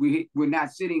of it. We're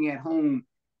not sitting at home,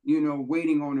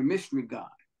 waiting on a mystery God.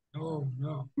 Oh,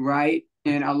 no. Right?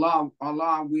 And Allah,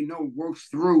 we know, works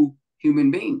through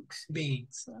human beings.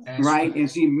 Right?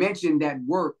 And she mentioned that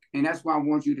work, and that's why I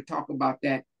want you to talk about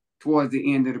that towards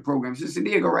the end of the program. Sister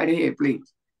Dia, go right ahead,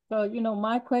 please. So,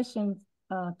 my questions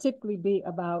typically be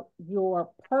about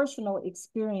your personal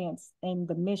experience in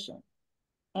the mission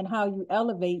and how you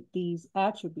elevate these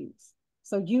attributes.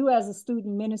 So you as a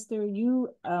student minister, you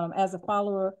as a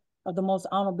follower of the most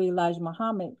honorable Elijah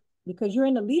Muhammad, because you're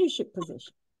in a leadership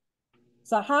position.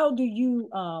 So how do you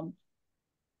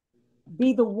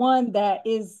be the one that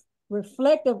is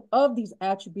reflective of these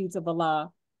attributes of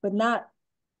Allah, but not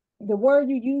the word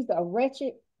you used, a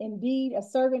wretched, indeed, a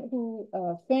servant who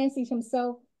fancies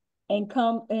himself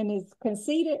and is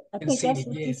conceited? I think that's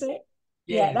what you said.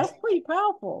 Yeah, that's pretty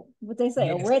powerful. What they say,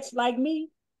 a wretch like me.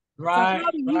 Right. So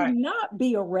how do you not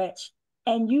be a wretch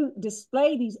and you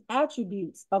display these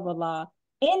attributes of Allah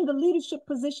in the leadership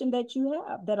position that you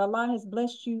have, that Allah has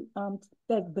blessed you,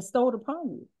 that bestowed upon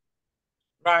you.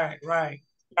 Right.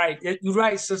 You're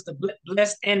right, sister.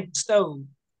 Blessed and bestowed.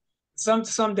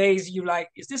 Some days you like,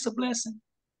 is this a blessing?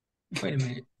 Wait a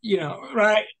minute,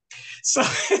 right? So,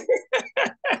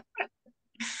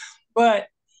 but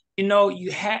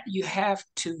you have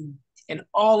to, in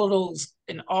all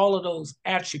of those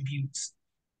attributes,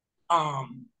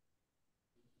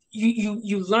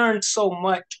 you learn so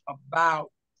much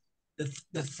about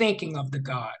the thinking of the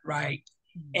God, right?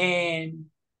 And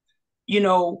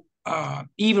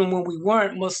even when we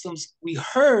weren't Muslims, we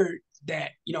heard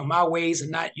that my ways are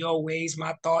not your ways,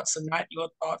 my thoughts are not your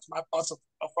thoughts, my thoughts are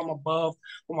from above,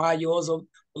 from how yours are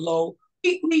below.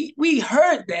 We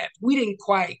heard that. We didn't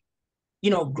quite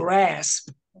grasp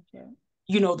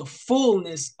the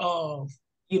fullness of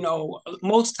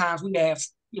most times we have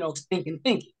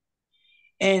thinking.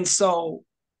 And so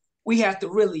we have to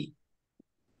really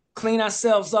clean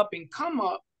ourselves up and come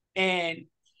up. And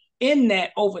in that,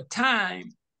 over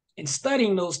time, in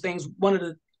studying those things, one of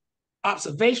the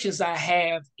observations I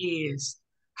have is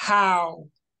how,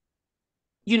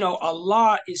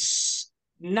 Allah is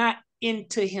not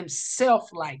into himself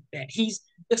like that. He's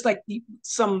just like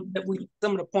some of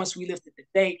the points we lifted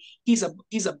today. He's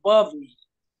above me.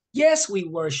 Yes, we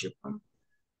worship him,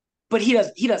 but he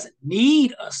doesn't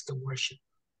need us to worship him.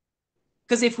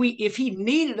 Because if he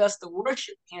needed us to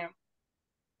worship him,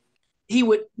 he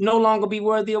would no longer be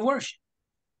worthy of worship.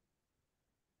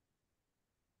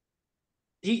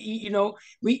 If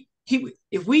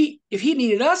he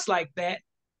needed us like that,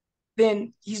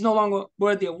 then he's no longer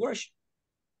worthy of worship.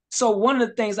 So one of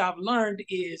the things I've learned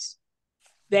is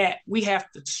that we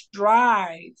have to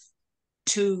strive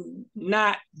to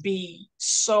not be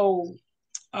so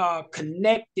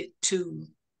connected to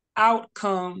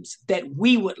outcomes that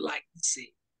we would like to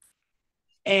see.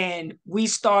 And we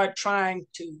start trying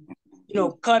to,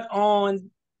 cut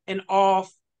on and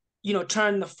off,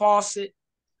 turn the faucet,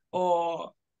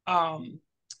 or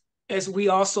as we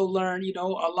also learn,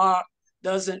 Allah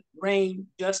doesn't rain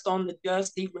just on the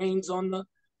just, he rains on the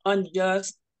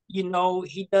unjust. He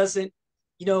doesn't,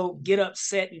 get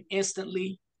upset and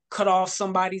instantly cut off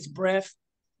somebody's breath,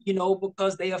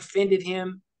 because they offended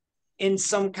him in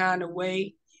some kind of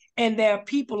way. And there are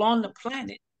people on the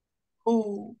planet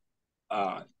who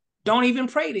don't even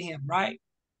pray to him, right?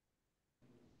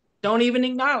 Don't even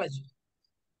acknowledge him.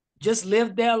 Just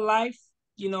live their life,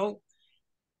 they don't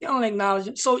acknowledge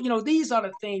him. So, these are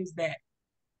the things that,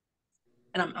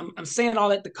 and I'm saying all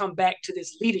that to come back to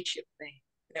this leadership thing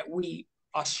that we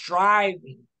are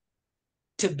striving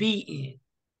to be in,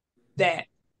 that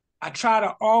I try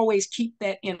to always keep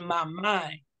that in my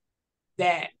mind,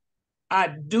 that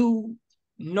I do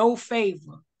no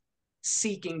favor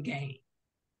seeking gain,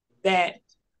 that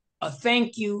a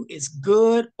thank you is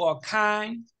good or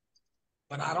kind,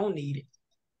 but I don't need it.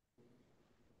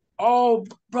 Oh,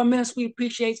 Brother Minister, we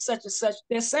appreciate such and such.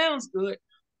 That sounds good,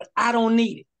 but I don't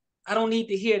need it. I don't need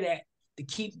to hear that to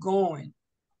keep going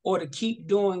or to keep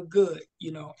doing good,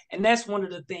 And that's one of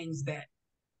the things that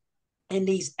in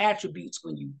these attributes,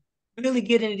 when you really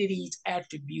get into these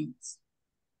attributes,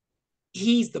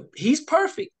 he's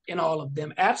perfect in all of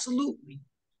them, absolutely.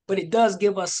 But it does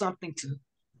give us something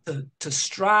to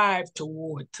strive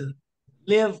toward, to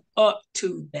live up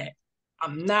to, that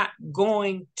I'm not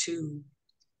going to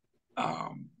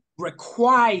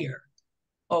require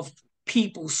of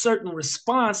people certain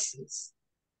responses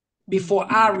before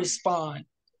I respond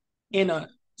in a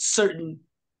certain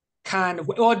kind of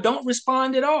way, or don't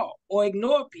respond at all, or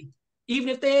ignore people, even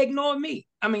if they ignore me.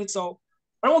 So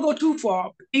I don't want to go too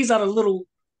far, but these are the little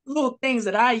things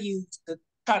that I use to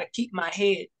try to keep my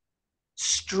head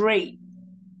straight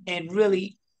and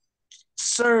really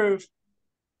serve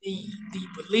the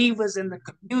believers in the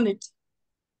community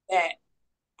that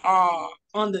are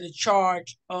under the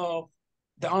charge of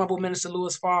the Honorable Minister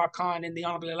Louis Farrakhan and the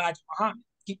Honorable Elijah Muhammad.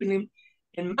 Keeping them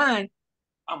in mind,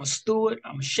 I'm a steward,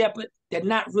 I'm a shepherd. They're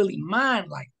not really mine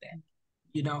like that,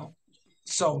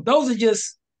 So those are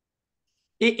just,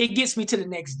 it gets me to the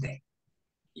next day.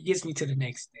 It gets me to the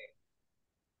next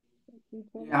day.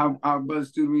 Yeah, our brother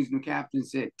student regional captain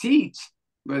said, teach.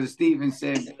 Brother Stephen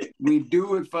said, we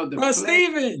do it for the Brother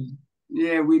Stephen.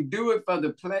 Yeah, we do it for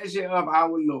the pleasure of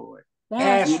our Lord.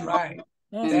 That's right.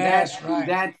 That's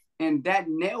right. And that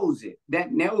nails it.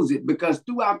 That nails it, because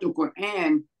throughout the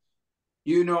Quran,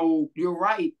 you're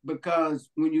right, because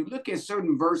when you look at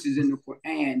certain verses in the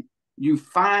Quran, you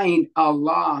find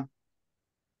Allah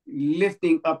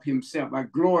lifting up himself, or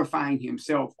glorifying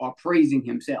himself, or praising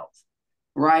himself,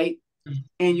 right?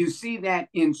 And you see that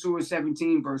in Surah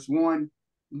 17, verse 1.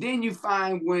 Then you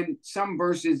find when some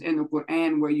verses in the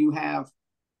Quran where you have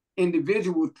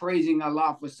individuals praising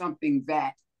Allah for something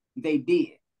that they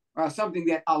did, or something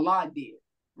that Allah did,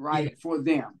 right, for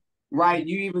them, right?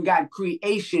 You even got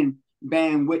creation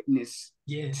bearing witness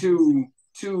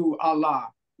to Allah,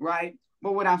 right?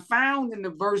 But what I found in the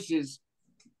verses,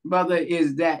 brother,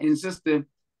 is that, and sister,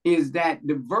 is that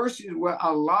the verses where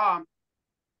Allah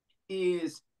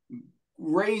is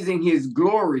raising his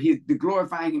glory, the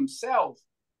glorifying himself,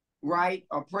 right,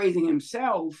 or praising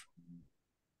himself,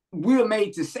 we're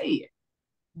made to say it.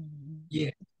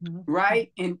 Yeah.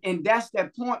 Right? And that's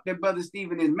that point that Brother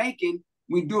Stephen is making.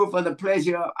 We do it for the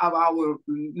pleasure of our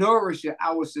nourisher,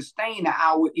 our sustainer,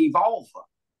 our evolver.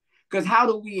 Because how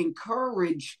do we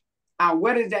encourage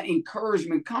where does that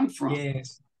encouragement come from?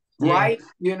 Yes. Right? Yes.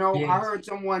 You know, yes. I heard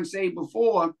someone say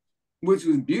before, which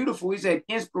was beautiful. He said,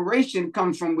 inspiration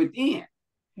comes from within.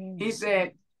 He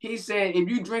said, if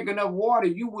you drink enough water,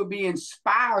 you will be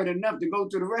inspired enough to go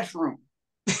to the restroom.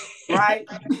 Right?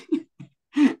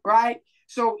 Right?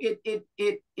 So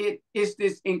it's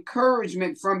this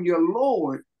encouragement from your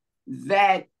Lord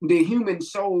that the human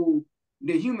soul,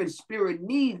 the human spirit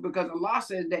needs, because Allah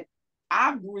says that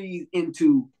I breathed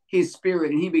into his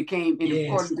spirit and he became, in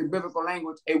according to biblical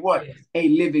language, a what? A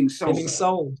living soul. Living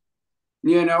soul.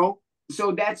 You know?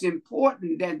 So that's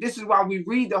important. That this is why we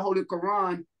read the Holy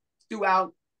Quran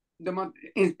throughout the month,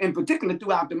 in particular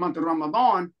throughout the month of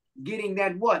Ramadan, getting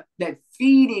that what? That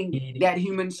feeding that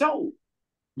human soul.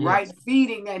 Right?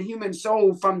 Feeding that human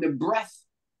soul from the breath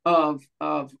of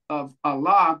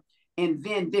Allah. And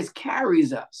then this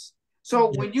carries us.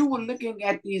 So when you were looking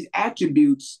at these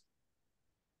attributes,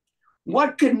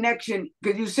 what connection,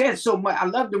 because you said so much, I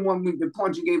love the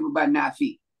point you gave about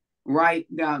Nafi, right?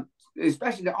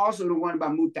 Especially also the one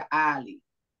about Muta'ali,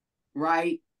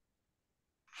 right?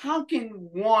 How can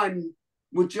one,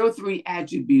 with your three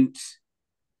attributes,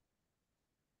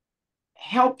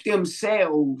 help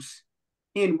themselves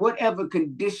in whatever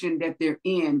condition that they're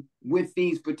in with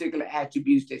these particular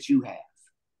attributes that you have?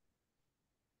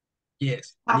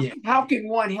 Yes. How can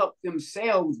one help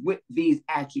themselves with these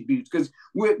attributes? Because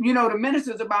the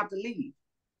minister's about to leave,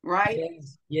 right?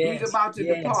 He's about to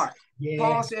depart.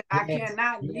 Paul said, I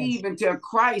cannot leave until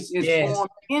Christ is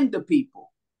formed in the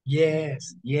people.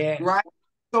 Right?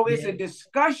 So it's a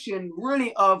discussion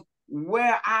really of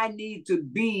where I need to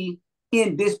be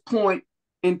in this point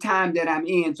in time that I'm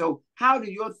in. So how do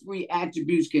your three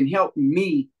attributes can help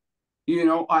me,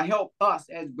 or help us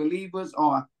as believers,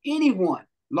 or anyone,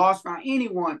 lost by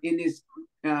anyone in this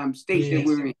state that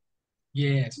we're in?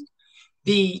 Yes.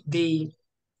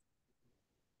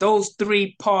 Those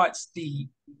three parts, the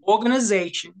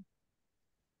organization,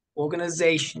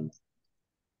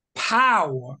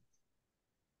 power,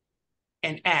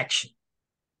 and action.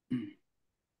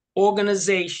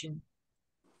 Organization,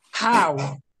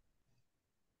 power,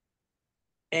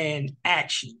 and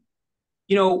action.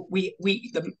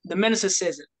 The minister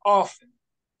says it often.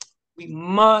 We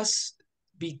must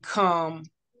become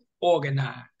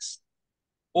organized.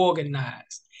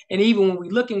 And even when we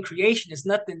look in creation, it's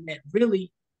nothing that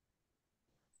really,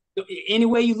 any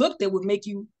way you looked at would make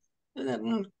you,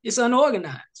 it's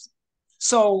unorganized.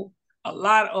 So a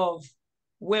lot of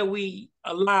where we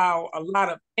allow a lot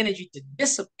of energy to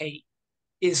dissipate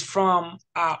is from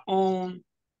our own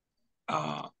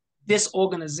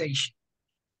disorganization.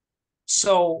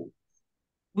 So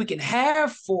we can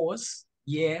have force,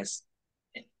 yes.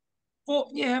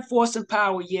 Force and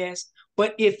power, yes.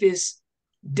 But if it's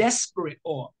desperate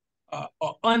or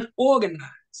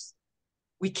unorganized,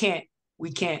 we can't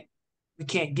get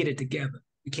it together.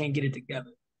 We can't get it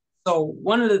together. So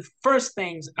one of the first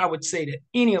things I would say to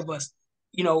any of us,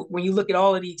 when you look at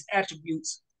all of these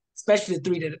attributes, especially the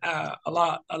three that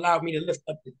allowed me to lift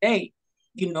up today,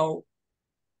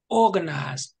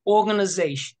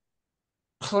 organization,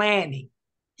 planning.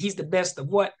 He's the best of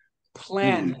what?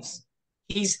 Planners.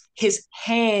 His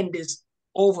hand is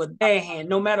over their hand.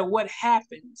 No matter what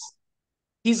happens,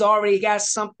 he's already got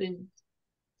something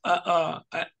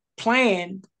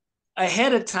planned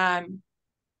ahead of time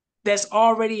that's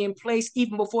already in place,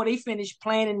 even before they finish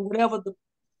planning whatever the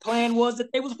plan was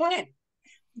that they was planning.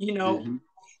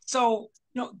 So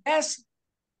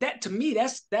that to me,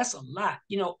 that's a lot.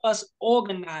 Us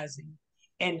organizing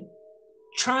and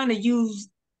trying to use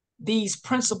these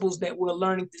principles that we're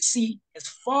learning to see as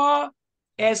far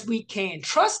as we can,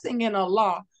 trusting in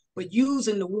Allah, but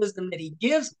using the wisdom that he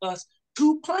gives us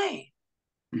to plan,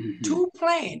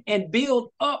 and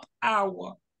build up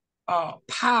our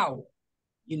power,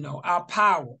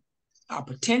 our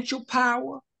potential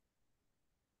power,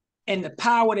 and the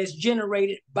power that's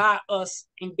generated by us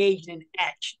engaging in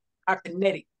action. our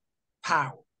kinetic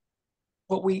power.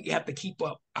 But we have to keep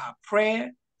up our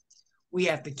prayer. We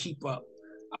have to keep up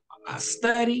our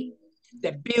study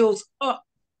that builds up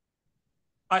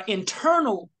our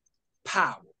internal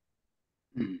power,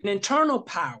 an internal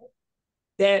power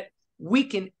that we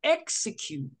can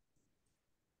execute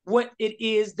what it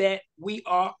is that we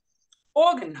are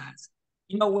organizing.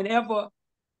 You know, whenever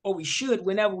we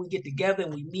get together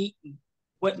and we meet and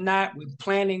whatnot, we're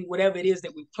planning whatever it is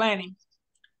that we're planning,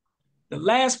 the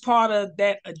last part of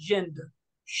that agenda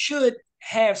should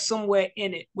have somewhere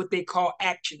in it what they call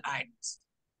action items,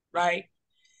 right?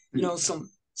 You know, some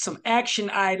action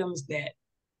items that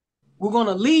we're going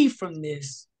to leave from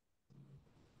this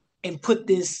and put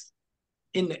this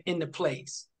into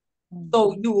place.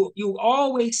 So you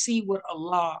always see what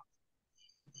Allah,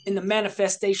 in the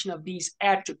manifestation of these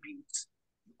attributes,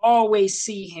 always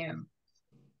see him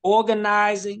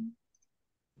organizing,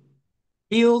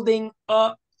 building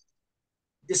up,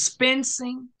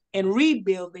 dispensing, and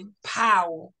rebuilding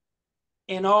power,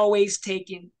 and always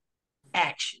taking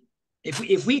action.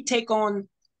 If we take on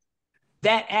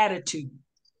that attitude,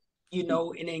 you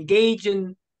know, and engage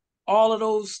in all of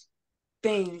those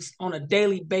things on a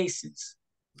daily basis,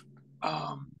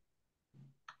 I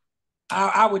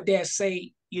would dare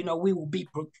say, you know, we'll be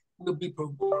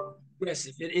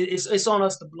progressive. It's on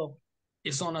us to blow it.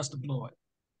 It's on us to blow it.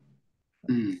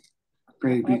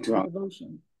 Praise be to God.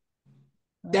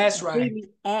 That's right.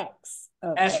 Acts.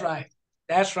 That's right.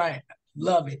 That's right.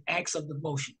 Love it. Acts of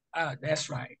devotion. That's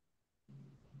right.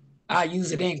 I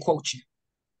use it and quote you.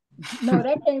 No,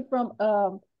 that came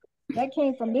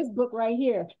from this book right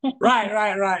here. Right.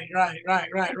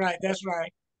 That's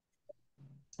right.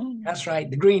 That's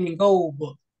right. The green and gold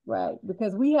book. Right,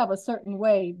 because we have a certain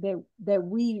way that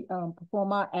we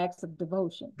perform our acts of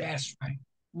devotion. That's right.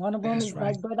 One of them is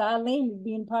right. Like Brother Eileen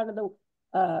being part of the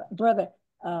brother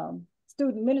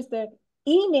student minister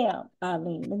email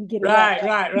Eileen. Let me get it right.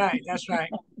 That's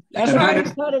right. That's right.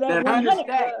 Part of that 100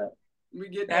 club. We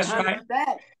get that's that right.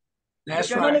 Stack. That's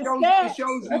because right. It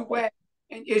shows you where,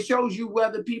 and it shows you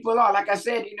where the people are. Like I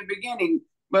said in the beginning,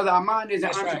 Brother Amon is an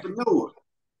entrepreneur. Right.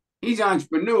 He's an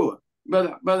entrepreneur.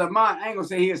 Brother Amon, I ain't gonna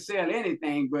say he'll sell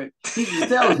anything, but he just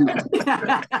tells you.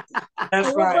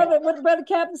 That's right. What Brother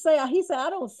Captain say? He said, I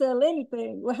don't sell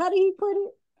anything. Well, how did he put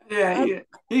it? Yeah,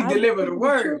 he delivered the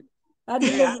word. I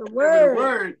delivered the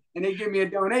word. And they give me a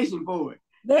donation for it.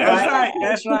 That's right.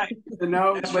 That's right. You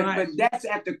know, but that's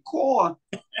at the core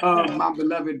of my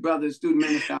beloved brother, student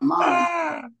minister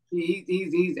Amon.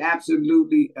 He's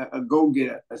absolutely a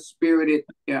go-getter, a spirited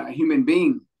human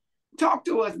being. Talk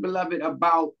to us, beloved,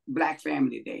 about Black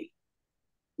Family Day.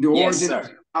 The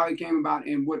origin, how it came about,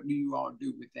 and what do you all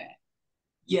do with that?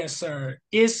 Yes, sir.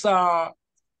 It's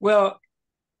well,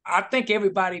 I think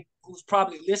everybody who's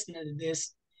probably listening to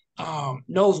this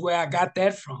knows where I got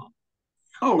that from.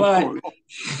 Oh,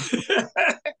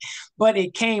 but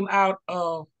it came out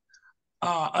of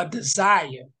a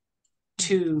desire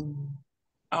to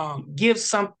give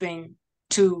something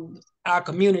to our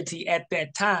community at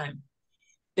that time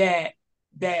that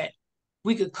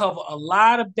we could cover a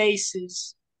lot of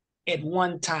bases at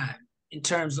one time in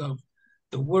terms of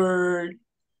the word,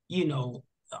 you know,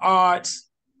 the arts,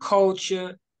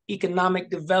 culture, economic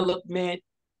development,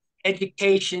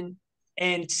 education.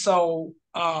 And so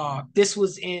this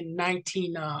was in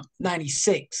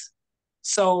 1996.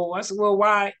 So I said, well,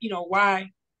 why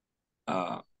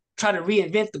try to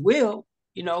reinvent the wheel?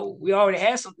 You know, we already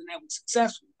had something that was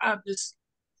successful.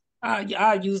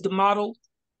 I used the model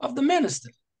of the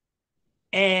minister.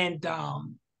 And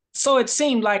so it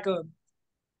seemed like a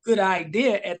good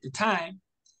idea at the time.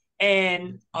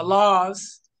 And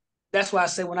Allah's, that's why I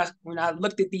say when I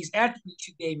looked at these attributes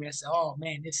you gave me, I said, oh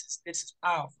man, this is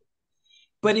powerful.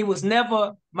 But it was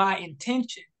never my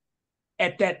intention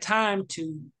at that time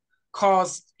to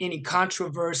cause any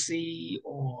controversy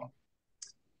or,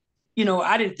 you know,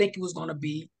 I didn't think it was going to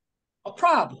be a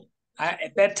problem.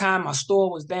 At that time, my store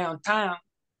was downtown,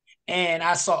 and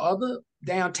I saw other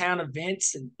downtown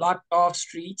events and blocked off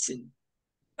streets, and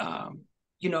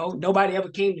you know, nobody ever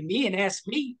came to me and asked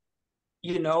me,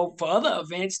 you know, for other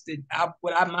events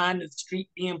would I mind the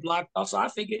street being blocked off. So I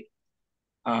figured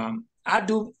I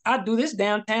do this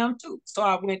downtown too. So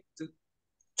I went to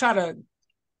try to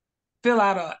fill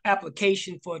out an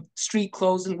application for street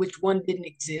closing, which one didn't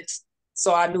exist.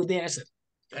 So I knew then, I said,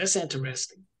 that's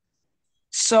interesting.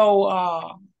 So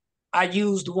I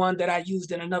used one that I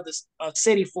used in another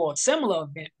city for a similar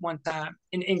event one time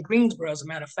in Greensboro, as a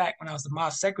matter of fact, when I was the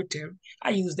Mosque secretary.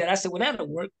 I used that. I said, well, that'll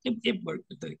work. It worked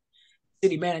with the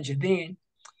city manager then.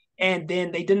 And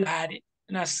then they denied it.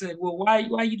 And I said, well,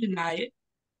 why you deny it?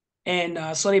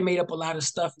 And so they made up a lot of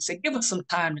stuff and said, give us some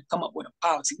time to come up with a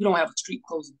policy. We don't have a street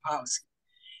closing policy.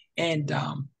 And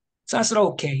so I said,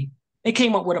 okay. They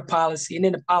came up with a policy, and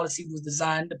then the policy was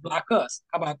designed to block us.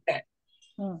 How about that?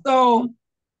 So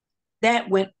that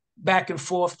went back and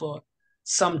forth for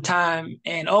some time,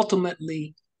 and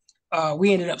ultimately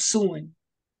we ended up suing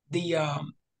the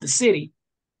city,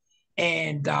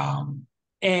 and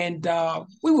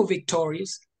we were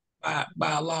victorious by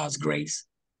Allah's grace.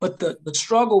 But the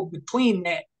struggle between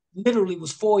that literally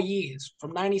was 4 years,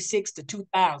 from 96 to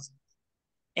 2000.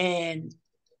 And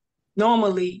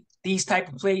normally these type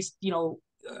of places,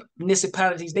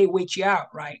 municipalities, they wait you out,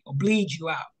 right, or bleed you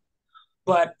out.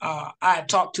 But I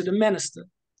talked to the minister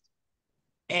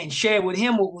and shared with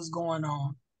him what was going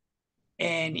on.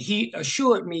 And he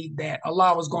assured me that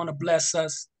Allah was going to bless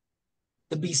us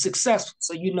to be successful.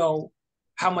 So you know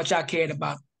how much I cared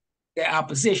about the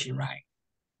opposition, right?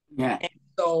 Yeah. And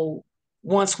so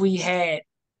once we had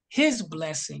his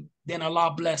blessing, then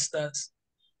Allah blessed us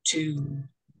to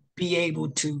be able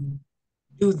to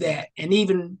do that. And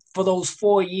even for those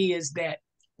 4 years that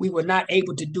we were not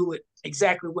able to do it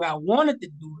exactly where I wanted to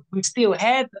do it, we still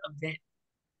had the event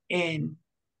in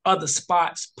other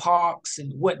spots, parks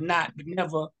and whatnot, but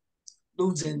never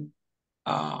losing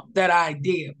that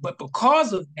idea. But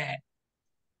because of that,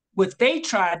 what they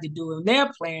tried to do in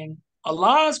their plan,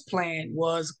 Allah's plan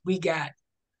was we got,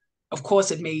 of course,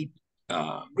 it made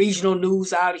regional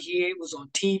news out here. It was on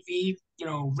TV,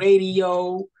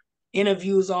 radio,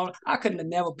 interviews on. I couldn't have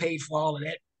never paid for all of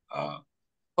that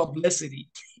publicity,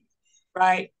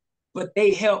 right? But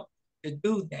they helped to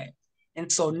do that.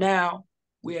 And so now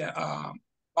we're,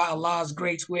 by Allah's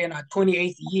grace, we're in our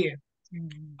 28th year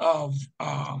of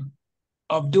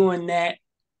doing that,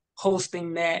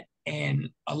 hosting that, and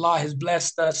Allah has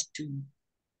blessed us to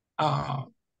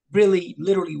really,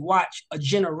 literally watch a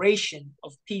generation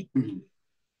of people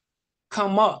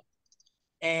come up,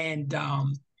 and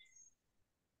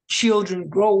children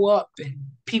grow up, and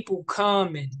people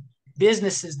come, and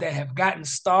businesses that have gotten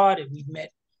started. We've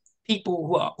met people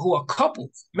who are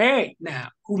couples, married now,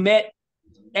 who met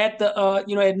at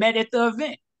the met at the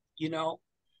event,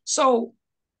 So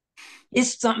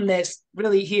it's something that's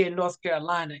really here in North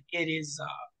Carolina. It is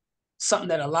something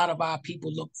that a lot of our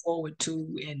people look forward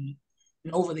to, and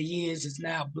over the years, it's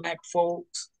now Black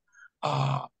folks,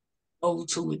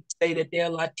 those who would say that they're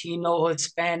Latino or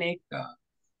Hispanic.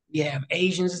 We have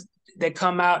Asians that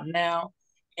come out now,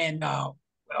 and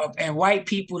white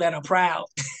people that are proud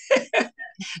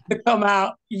to come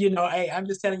out. Hey, I'm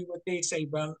just telling you what they say,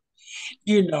 brother.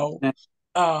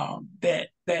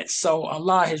 That so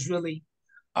Allah has really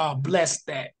blessed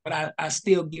that. But I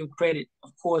still give credit,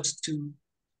 of course, to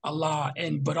Allah,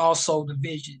 but also the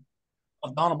vision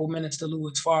of the Honorable Minister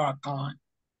Louis Farrakhan,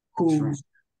 who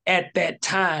at that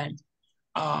time,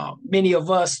 many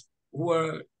of us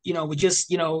were just,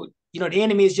 the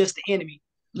enemy is just the enemy.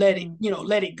 Let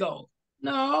it go.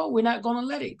 No, we're not going to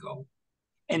let it go.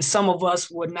 And some of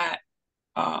us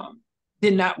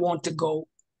did not want to go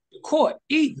to court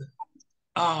either.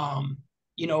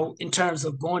 In terms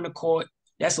of going to court,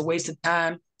 that's a waste of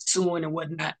time, suing and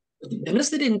whatnot. But the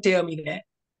minister didn't tell me that.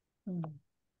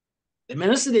 The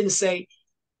minister didn't say,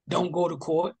 don't go to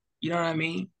court. You know what I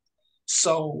mean?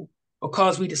 So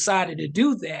because we decided to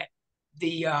do that,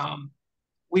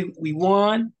 we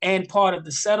won, and part of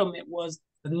the settlement was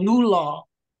the new law.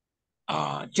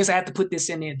 Just I have to put this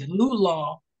in there. The new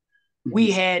law,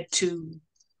 we had to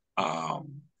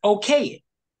okay it.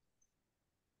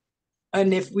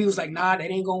 And if we was like, nah,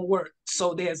 that ain't gonna work.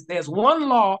 So there's one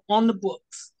law on the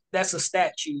books, that's a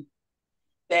statute,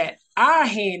 that our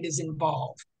hand is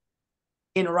involved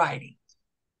in writing.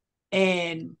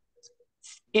 And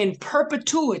in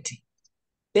perpetuity,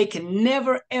 they can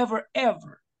never, ever,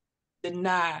 ever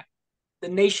deny the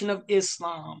Nation of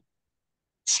Islam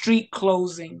street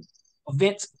closing,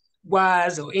 events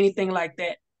wise, or anything like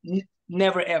that.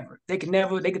 Never, ever. They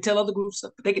could tell other groups,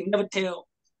 but they could never tell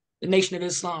the Nation of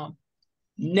Islam.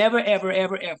 Never, ever,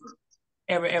 ever, ever,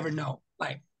 ever, ever, no.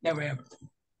 Like, never, ever.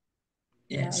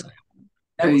 Yes.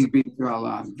 Praise be to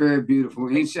Allah. Very beautiful.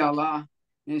 Inshallah.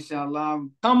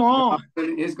 Come on.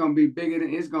 It's gonna be bigger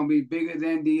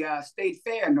than the state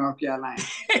fair in North Carolina.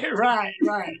 Right.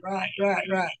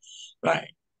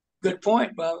 Good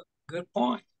point, brother. Good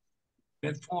point.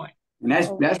 And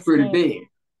that's pretty big.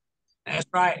 That's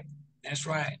right.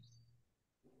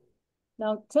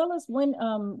 Now tell us when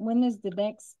is the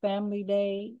next family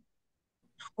day?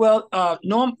 Well,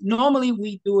 normally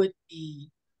we do it the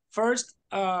first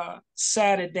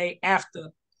Saturday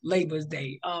after Labor's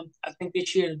Day. I think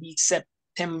this year it'll be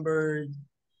September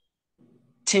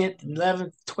 10th,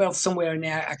 11th, 12th, somewhere in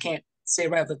there. I can't say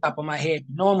right off the top of my head.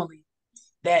 Normally,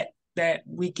 that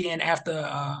weekend after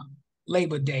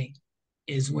Labor Day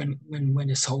is when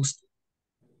it's hosted.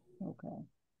 Okay.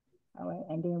 All right.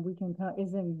 And then we can come,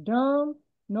 is in Durham,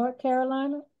 North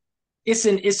Carolina? It's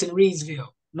in Reedsville,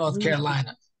 North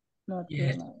Carolina. North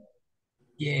Yes. Carolina.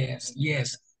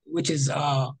 Yes. Which is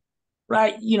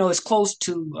right, it's close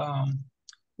to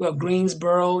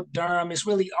Greensboro, Durham. It's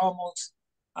really almost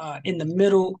in the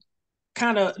middle,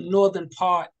 kind of northern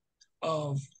part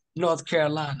of North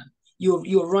Carolina.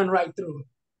 You'll run right through it.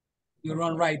 You'll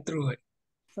run right through it.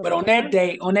 So but on that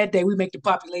day, we make the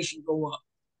population go up.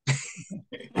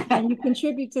 And you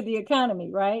contribute to the economy,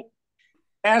 right?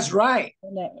 That's right.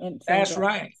 That's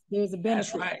right. There's a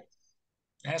benefit.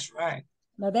 That's right.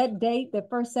 Now that date, the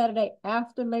first Saturday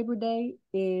after Labor Day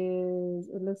is,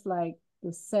 it looks like the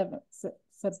 7th,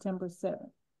 September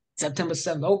 7th. September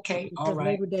 7th. Okay. Because all right.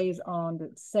 Labor Day is on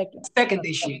the 2nd. Second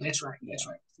this year. That's right.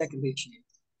 Second this year.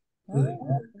 Good.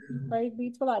 Praise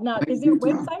be to Allah. Now, is there a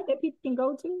website that people can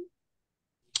go to?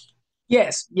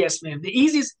 Yes, ma'am. The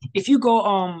easiest, if you go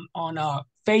on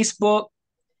Facebook,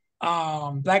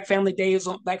 Black Family Day is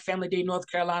on Black Family Day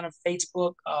North Carolina,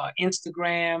 Facebook,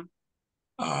 Instagram,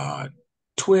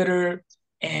 Twitter,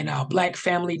 and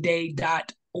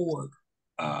blackfamilyday.org.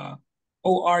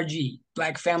 O-R-G,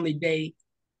 blackfamilyday.org.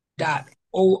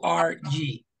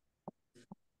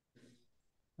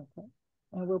 Okay.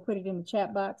 And we'll put it in the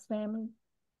chat box, family.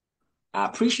 I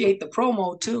appreciate the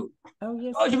promo too. Oh,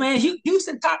 yes. Oh, man,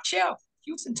 Houston top shelf.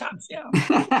 We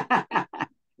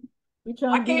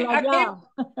trying to be like y'all.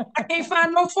 I can't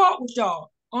find no fault with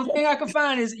y'all. Only thing I can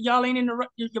find is y'all ain't in the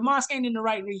your mosque ain't in the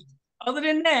right region. Other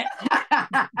than that,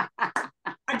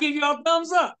 I give y'all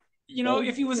thumbs up.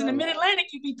 If you was in the Mid-Atlantic,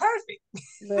 you'd be perfect.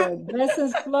 The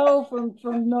blessings flow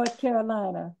from North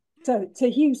Carolina to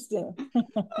Houston.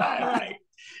 Right.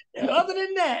 Other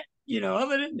than that,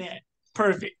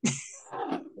 perfect.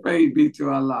 Praise be to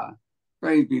Allah.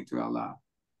 Praise be to Allah.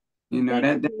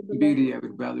 That's the beauty of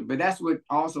it, brother. But that's what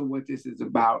this is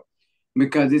about,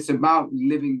 because it's about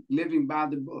living by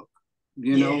the book,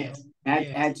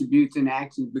 attributes and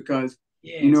actions, because,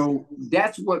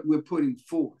 that's what we're putting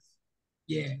forth.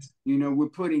 Yes. We're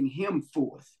putting him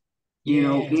forth,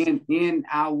 in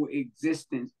our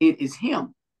existence. It is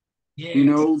him.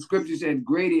 Yes. Scripture said,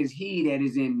 greater is he that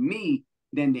is in me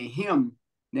than the him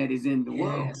that is in the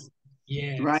world.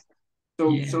 Yes. Right?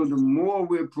 So the more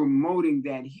we're promoting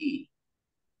that he,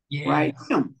 right,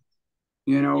 him,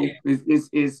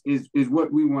 is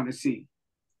what we want to see.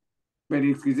 But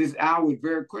because this hour is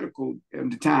very critical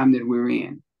of the time that we're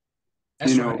in.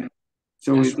 That's right.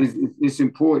 So it's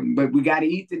important. But we got to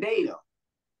eat today, though.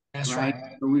 That's right.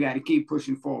 So we got to keep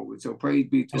pushing forward. So praise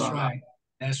be to Allah.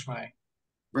 That's right.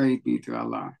 Praise be to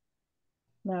Allah.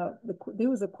 Now, there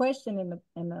was a question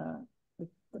in the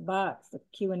box, the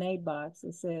Q&A box.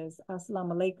 It says,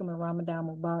 Assalamu alaikum and Ramadan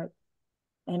Mubarak.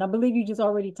 And I believe you just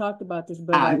already talked about this,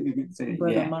 brother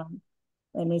Amon.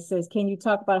 And it says, can you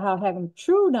talk about how having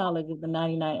true knowledge of the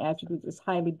 99 attributes is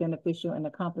highly beneficial in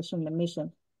accomplishing the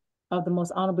mission of the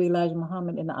Most Honorable Elijah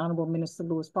Muhammad and the Honorable Minister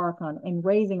Louis Farrakhan in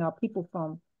raising our people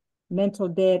from mental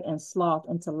dead and sloth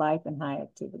into life and high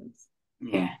activities?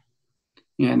 Yeah,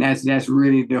 and that's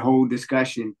really the whole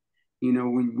discussion.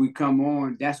 When we come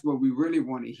on, that's what we really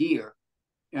want to hear,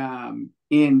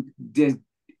 in just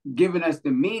giving us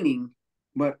the meaning,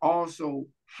 but also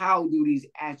how do these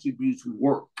attributes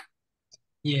work?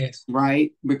 Yes.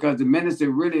 Right? Because the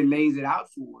minister really lays it out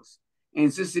for us.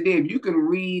 And Sister Dave, you can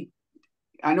read,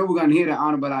 I know we're going to hear the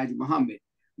Honorable Elijah Muhammad,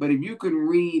 but if you can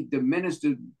read the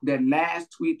minister, that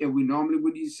last tweet that we normally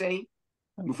would say,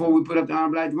 before we put up the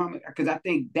Honorable Elijah Muhammad, because I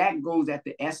think that goes at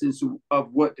the essence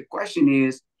of what the question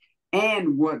is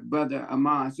and what Brother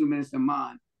Amon, Minister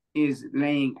Amon, is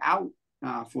laying out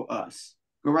for us.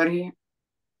 Go right ahead.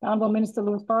 Honorable Minister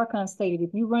Louis Farrakhan stated,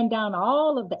 if you run down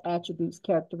all of the attributes,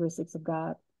 characteristics of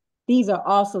God, these are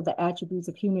also the attributes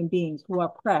of human beings who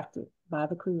are crafted by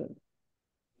the Creator.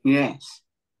 Yes.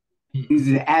 These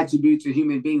are the attributes of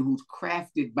human being who's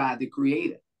crafted by the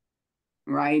Creator.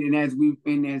 Right? And as we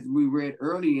read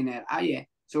earlier in that ayah,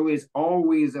 so it's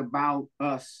always about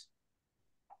us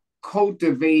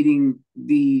cultivating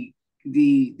the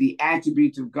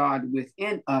attributes of God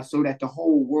within us so that the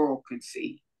whole world can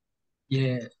see.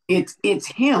 Yeah. It's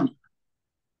him.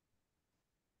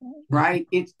 Right?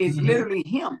 It's literally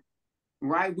him.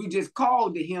 Right? We just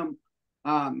called to him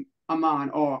Amon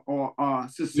or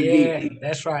Sister D.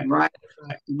 That's right. Right?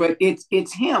 But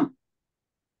it's him.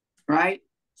 Right?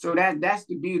 So that's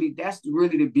the beauty. That's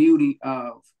really the beauty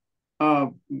of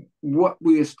what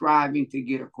we are striving to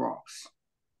get across.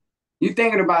 You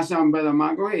thinking about something, Brother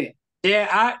Amon? Go ahead.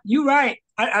 Yeah, you're right.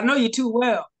 I know you too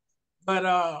well, but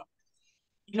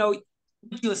you know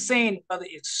what you're saying, brother,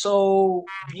 is so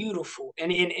beautiful.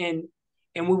 And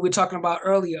we were talking about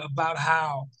earlier about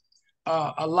how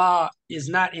Allah is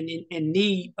not in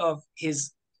need of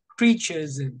his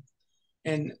creatures, and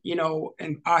and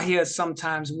I hear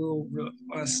sometimes we'll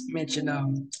us mention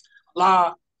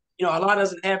Allah. Allah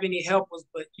doesn't have any helpers,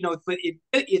 but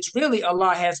it's really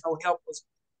Allah has no helpers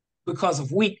because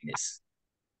of weakness.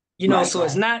 Right, So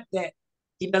it's not that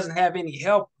he doesn't have any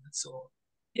helpers, or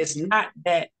it's not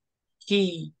that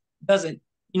he doesn't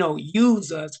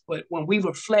use us, but when we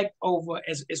reflect over,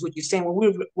 as what you're saying,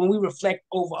 when we reflect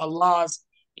over Allah's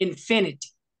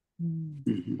infinity,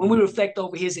 when we reflect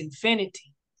over his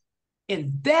infinity,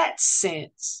 in that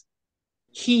sense,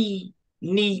 he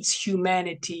needs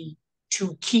humanity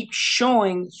to keep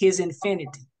showing his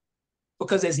infinity,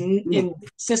 because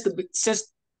since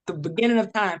the beginning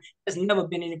of time, there's never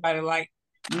been anybody like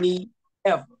me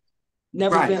ever.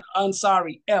 Never been an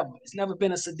Ansari ever. It's never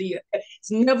been a Sadia.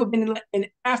 It's never been, and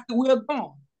after we're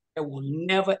gone, there will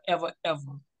never, ever,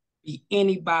 ever be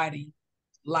anybody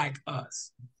like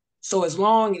us. So as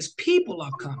long as people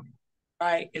are coming,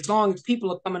 right? As long as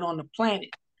people are coming on the planet,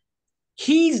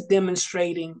 he's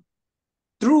demonstrating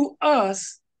through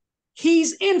us,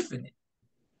 he's infinite.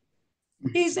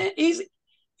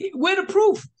 We're the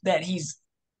proof that he's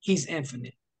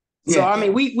infinite. Yes. So I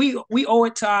mean, we owe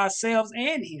it to ourselves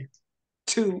and him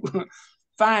to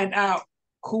find out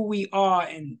who we are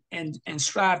and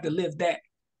strive to live that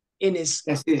in its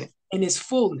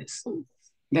fullness.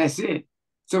 That's it.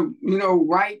 So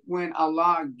right when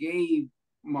Allah gave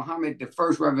Muhammad the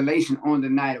first revelation on the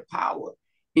night of power,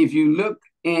 if you look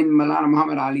in Maulana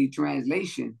Muhammad Ali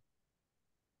translation,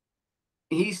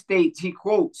 he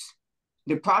quotes,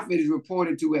 the prophet is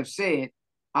reported to have said,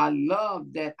 "I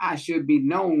love that I should be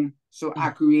known, so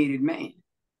I created man."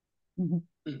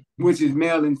 Which is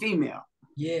male and female.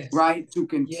 Yes. Right? To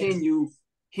continue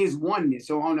his oneness.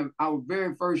 So on our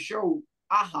very first show,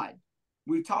 Ahad,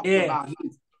 we talked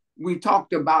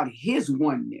about his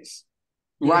oneness,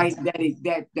 right?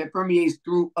 That permeates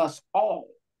through us all.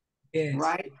 Yes.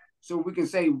 Right? So we can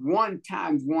say 1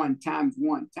 times 1 times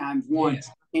 1 times 1,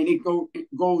 and it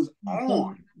goes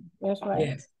on. That's right.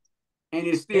 Yes. And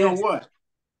it's still what?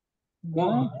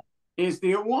 1. It's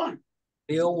still 1.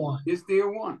 Still 1. It's still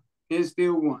 1. It's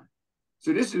still 1.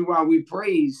 So this is why we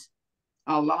praise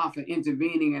Allah for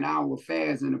intervening in our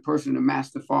affairs in the person of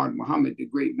Master Fard Muhammad, the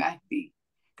great Mahdi,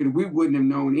 because we wouldn't have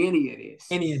known any of this.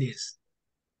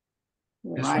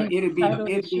 Right?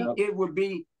 It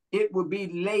would be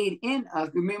laid in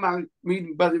us. Me and my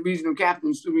brother regional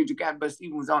captain, regional captain, but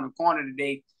Stephen was on the corner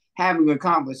today having a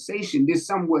conversation. This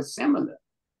somewhat similar.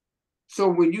 So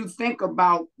when you think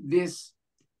about this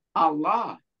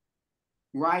Allah,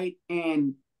 right,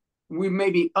 and we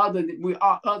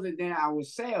are other than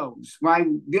ourselves, right?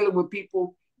 Dealing with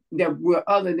people that we're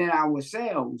other than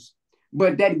ourselves,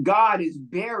 but that God is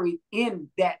buried in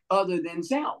that other than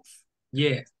self.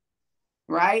 Yes.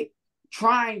 Right?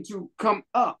 Trying to come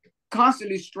up,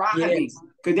 constantly striving,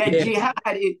 because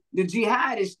the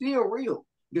jihad is still real.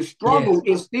 The struggle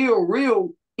is still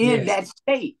real in that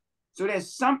state. So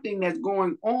there's something that's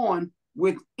going on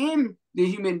within the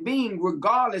human being,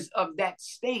 regardless of that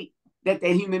state that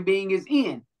human being is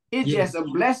in. It's just a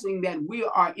blessing that we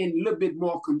are in a little bit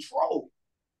more control.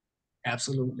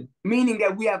 Absolutely. Meaning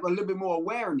that we have a little bit more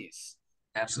awareness.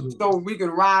 Absolutely. So we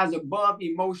can rise above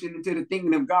emotion into the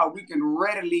thinking of God. We can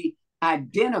readily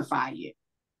identify it.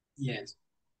 Yes.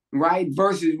 Right?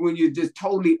 Versus when you're just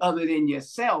totally other than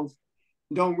yourself,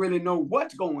 don't really know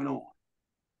what's going on.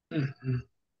 Mm-hmm.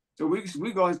 So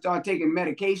we're going to start taking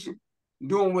medication,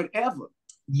 doing whatever.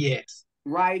 Yes.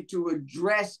 Right? To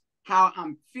address how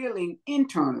I'm feeling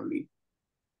internally.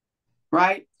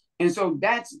 Right? And so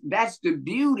that's the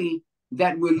beauty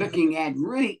that we're looking at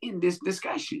really in this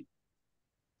discussion.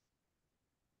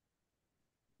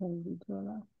 Praise be to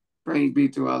Allah. Praise be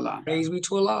to Allah. Praise be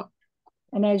to Allah.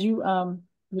 And as you're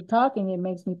talking, it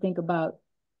makes me think about,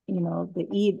 the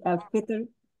Eid al-Fitr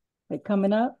that's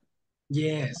coming up.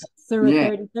 Yes. Surah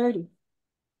 30:30.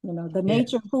 The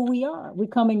nature of who we are. We're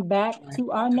coming back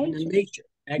to our nature.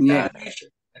 Back to our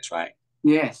nature. That's right.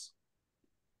 Yes.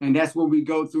 And that's what we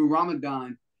go through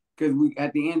Ramadan, because we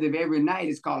at the end of every night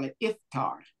it's called an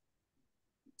iftar.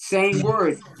 Same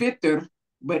word, fitr,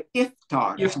 but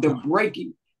iftar.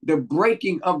 The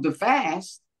breaking of the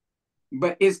fast,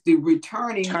 but it's the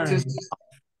returning to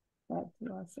self.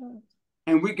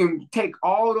 And we can take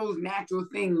all those natural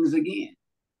things again.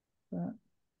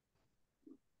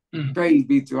 Praise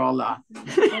be to Allah.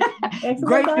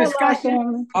 Great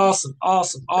discussion. Awesome.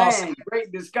 Man,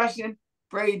 great discussion.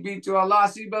 Praise be to Allah.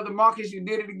 See, Brother Marcus, you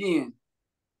did it again.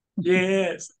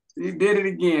 Yes. You did it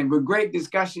again. But great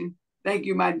discussion. Thank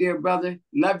you, my dear brother.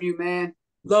 Love you, man.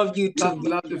 Love you too.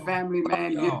 Love the family,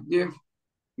 man. Give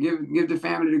the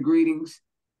family the greetings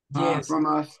from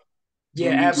us.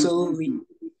 Yeah, absolutely.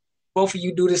 Both of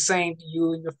you do the same to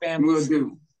you and your families. We'll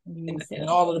do. And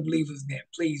all of the believers there.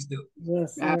 Please do.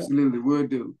 Yes, sir. Absolutely. We'll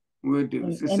do. We'll do.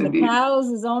 And the cows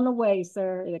is on the way,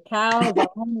 sir. The cows are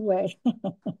on the way.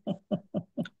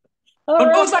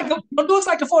 Don't do us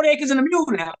like the 40 acres and a mule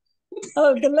now.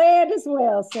 Oh, the land as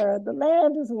well, sir. The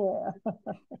land as well.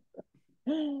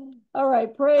 All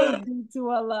right, praise be to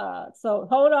Allah. So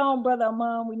hold on, Brother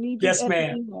Amon. We need you. Yes,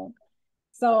 ma'am.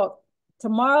 So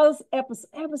tomorrow's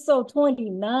episode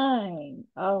 29.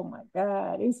 Oh my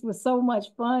God, this was so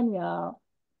much fun, y'all.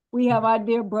 We have our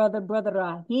dear brother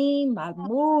Rahim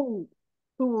Mahmoud,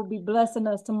 who will be blessing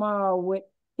us tomorrow with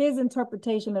his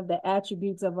interpretation of the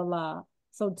attributes of Allah.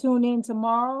 So tune in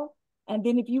tomorrow. And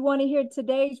then if you want to hear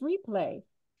today's replay,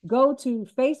 go to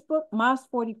Facebook, Mosque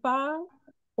 45,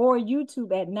 or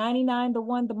YouTube at 99 The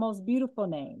One, The Most Beautiful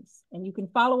Names. And you can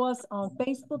follow us on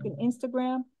Facebook and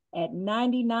Instagram at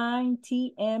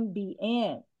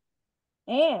 99TMBN.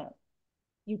 And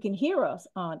you can hear us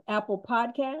on Apple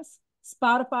Podcasts,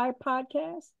 Spotify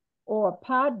Podcasts, or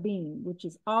Podbean, which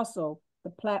is also the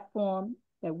platform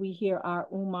that we hear our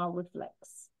Ummah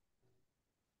reflects.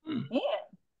 And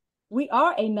we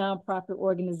are a nonprofit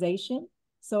organization.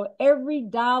 So every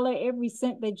dollar, every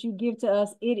cent that you give to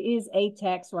us, it is a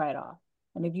tax write-off.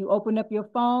 And if you open up your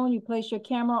phone, you place your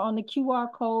camera on the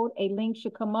QR code, a link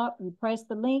should come up. You press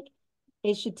the link.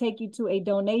 It should take you to a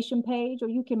donation page, or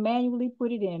you can manually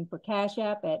put it in for Cash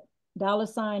App at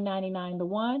 $99 to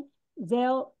 1,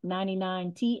 Zelle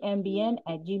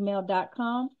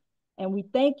 99TMBN@gmail.com. And we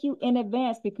thank you in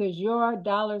advance because your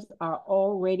dollars are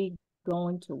already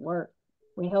going to work.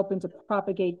 We're helping to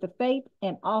propagate the faith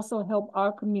and also help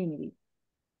our community.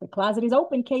 The closet is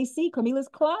open, KC, Camila's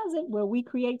Closet, where we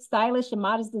create stylish and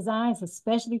modest designs,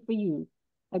 especially for you.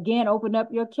 Again, open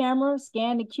up your camera,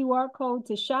 scan the QR code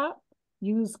to shop,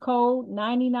 use code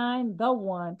 99 the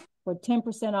 1 for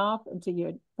 10% off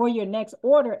for your next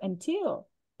order until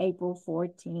April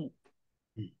 14th.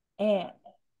 And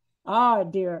our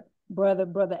dear brother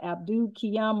Abdul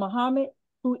Qiyam Muhammad,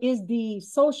 who is the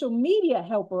social media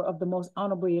helper of the Most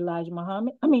Honorable Elijah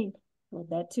Muhammad.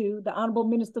 That too, the Honorable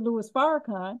Minister Louis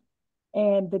Farrakhan,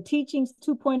 and the Teachings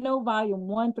 2.0, Volume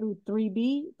 1 through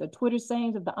 3B, the Twitter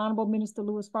sayings of the Honorable Minister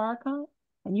Louis Farrakhan.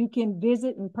 And you can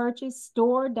visit and purchase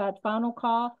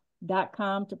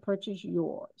store.finalcall.com to purchase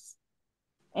yours.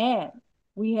 And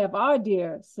we have our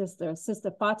dear sister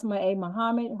Fatima A.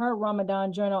 Muhammad, her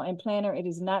Ramadan journal and planner, It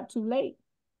Is Not Too Late.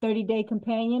 30-day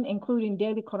companion, including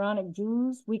daily Quranic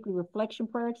jewels, weekly reflection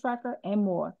prayer tracker, and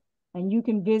more. And you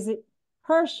can visit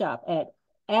her shop at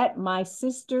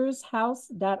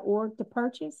mysistershouse.org to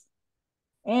purchase.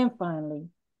 And finally,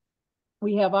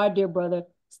 we have our dear brother,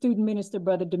 student minister,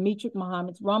 Brother Demetric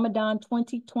Muhammad's Ramadan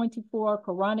 2024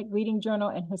 Quranic Reading Journal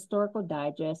and Historical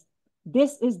Digest.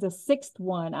 This is the 6th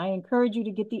one. I encourage you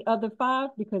to get the other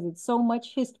 5 because it's so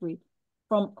much history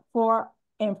from our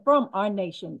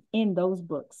nation in those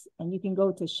books. And you can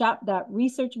go to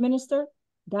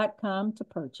shop.researchminister.com to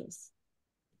purchase.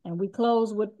 And we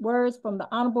close with words from the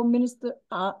Honorable Minister.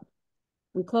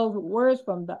 We close with words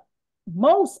from the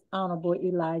Most Honorable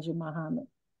Elijah Muhammad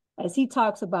as he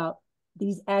talks about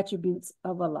these attributes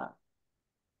of Allah.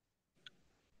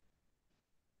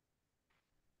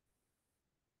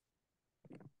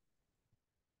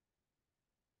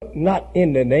 Not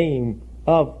in the name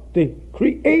of the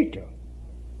Creator,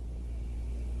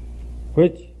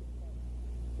 which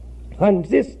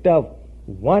consists of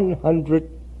 100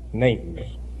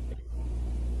 names.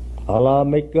 Allah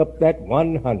make up that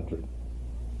 100.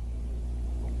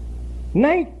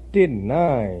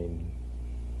 99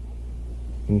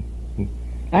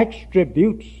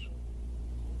 attributes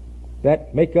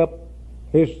that make up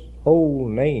his whole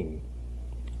name,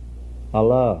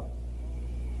 Allah,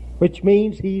 which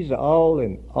means he's all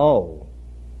in all.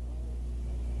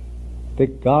 The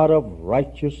God of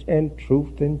righteousness and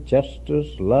truth and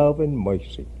justice, love and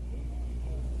mercy.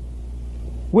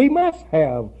 We must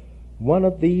have one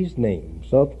of these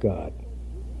names of God.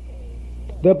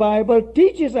 The Bible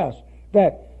teaches us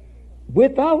that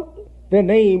without the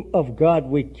name of God,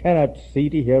 we cannot see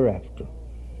the hereafter.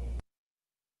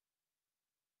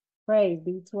 Praise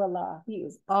be to Allah. He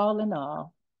is all in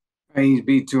all. Praise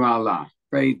be to Allah.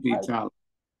 Praise be to Allah.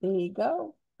 There you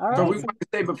go. All right. So we want to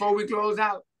say before we close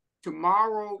out,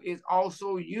 tomorrow is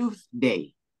also Youth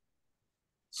Day.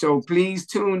 So please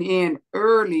tune in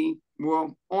early,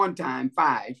 well, on time,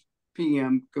 5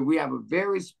 p.m., because we have a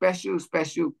very special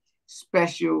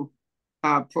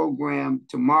program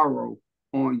tomorrow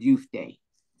on Youth Day.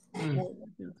 All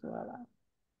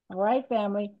right,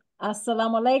 family.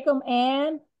 Assalamu alaikum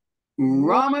and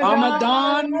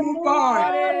Ramadan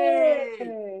Mubarak.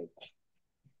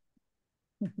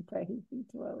 Praise be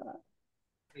to Allah.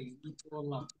 Praise be to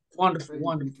Allah. Wonderful.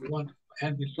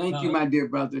 Thank you, my dear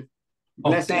brother.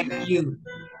 Oh, thank you.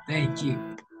 Thank you.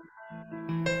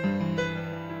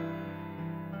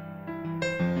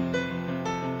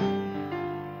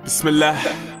 Bismillah.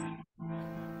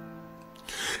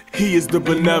 He is the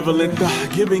benevolent, the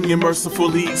giving and merciful.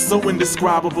 He's so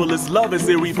indescribable. His love is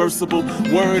irreversible,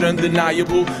 word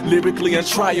undeniable, lyrically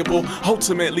untriable,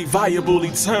 ultimately viable,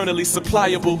 eternally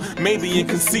supplyable, maybe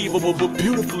inconceivable, but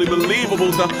beautifully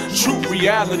believable. The true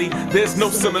reality, there's no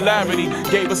similarity.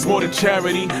 Gave us more than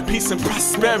charity, peace and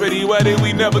prosperity. Why did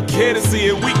we never care to see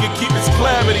it? We can keep its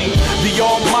clarity. The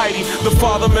Almighty, the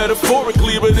Father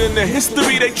metaphorically, but in the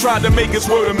history they tried to make his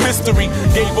word a mystery.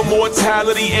 Gave him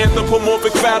mortality,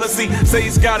 anthropomorphic fallacy. Say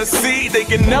he's got a seed, they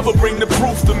can never bring the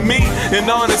proof to me. And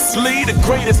honestly, the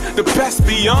greatest, the best,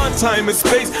 beyond time and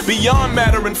space, beyond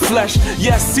matter and flesh.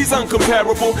 Yes, he's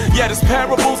uncomparable, yet his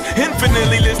parables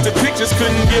infinitely listed pictures.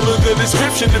 Couldn't give a good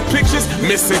description, the pictures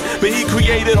missing. But he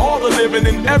created all the living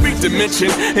in every dimension,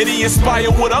 and he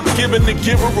inspired what I'm giving, the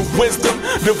giver of wisdom,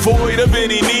 devoid of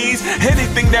any needs.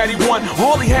 Anything that he wants,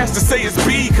 all he has to say is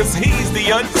be, cause he's the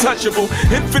untouchable,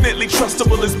 infinitely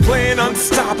trustable, his plan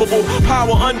unstoppable,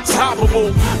 power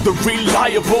untoppable, the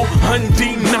reliable,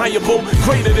 undeniable,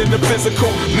 greater than the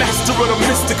physical, master of the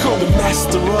mystical, the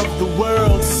master of the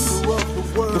worlds,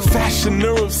 the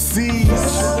fashioner of seas,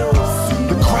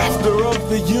 the crafter of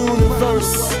the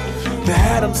universe, the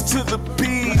atoms to the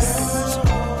bees.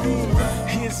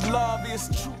 His love is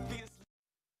true.